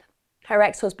death, her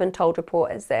ex-husband told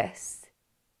reporters this.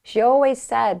 She always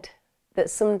said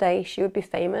that someday she would be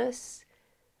famous,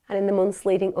 and in the months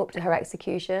leading up to her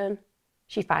execution,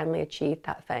 she finally achieved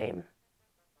that fame.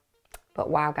 But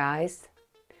wow, guys,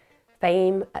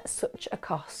 fame at such a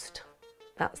cost.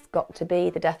 That's got to be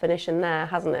the definition there,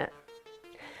 hasn't it?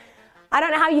 I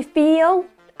don't know how you feel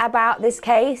about this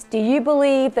case? Do you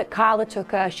believe that Karla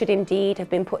Tucker should indeed have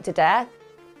been put to death?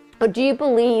 Or do you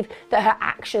believe that her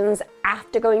actions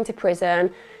after going to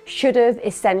prison should have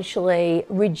essentially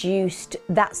reduced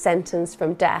that sentence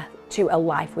from death to a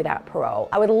life without parole?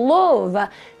 I would love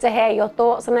to hear your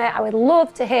thoughts on it. I would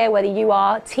love to hear whether you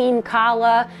are Team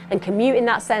Karla and commuting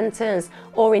that sentence,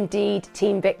 or indeed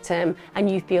Team Victim and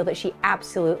you feel that she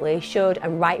absolutely should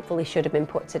and rightfully should have been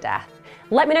put to death.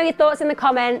 Let me know your thoughts in the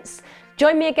comments.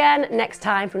 Join me again next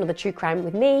time for another true crime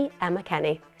with me, Emma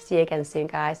Kenny. See you again soon,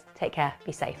 guys. Take care.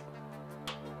 Be safe.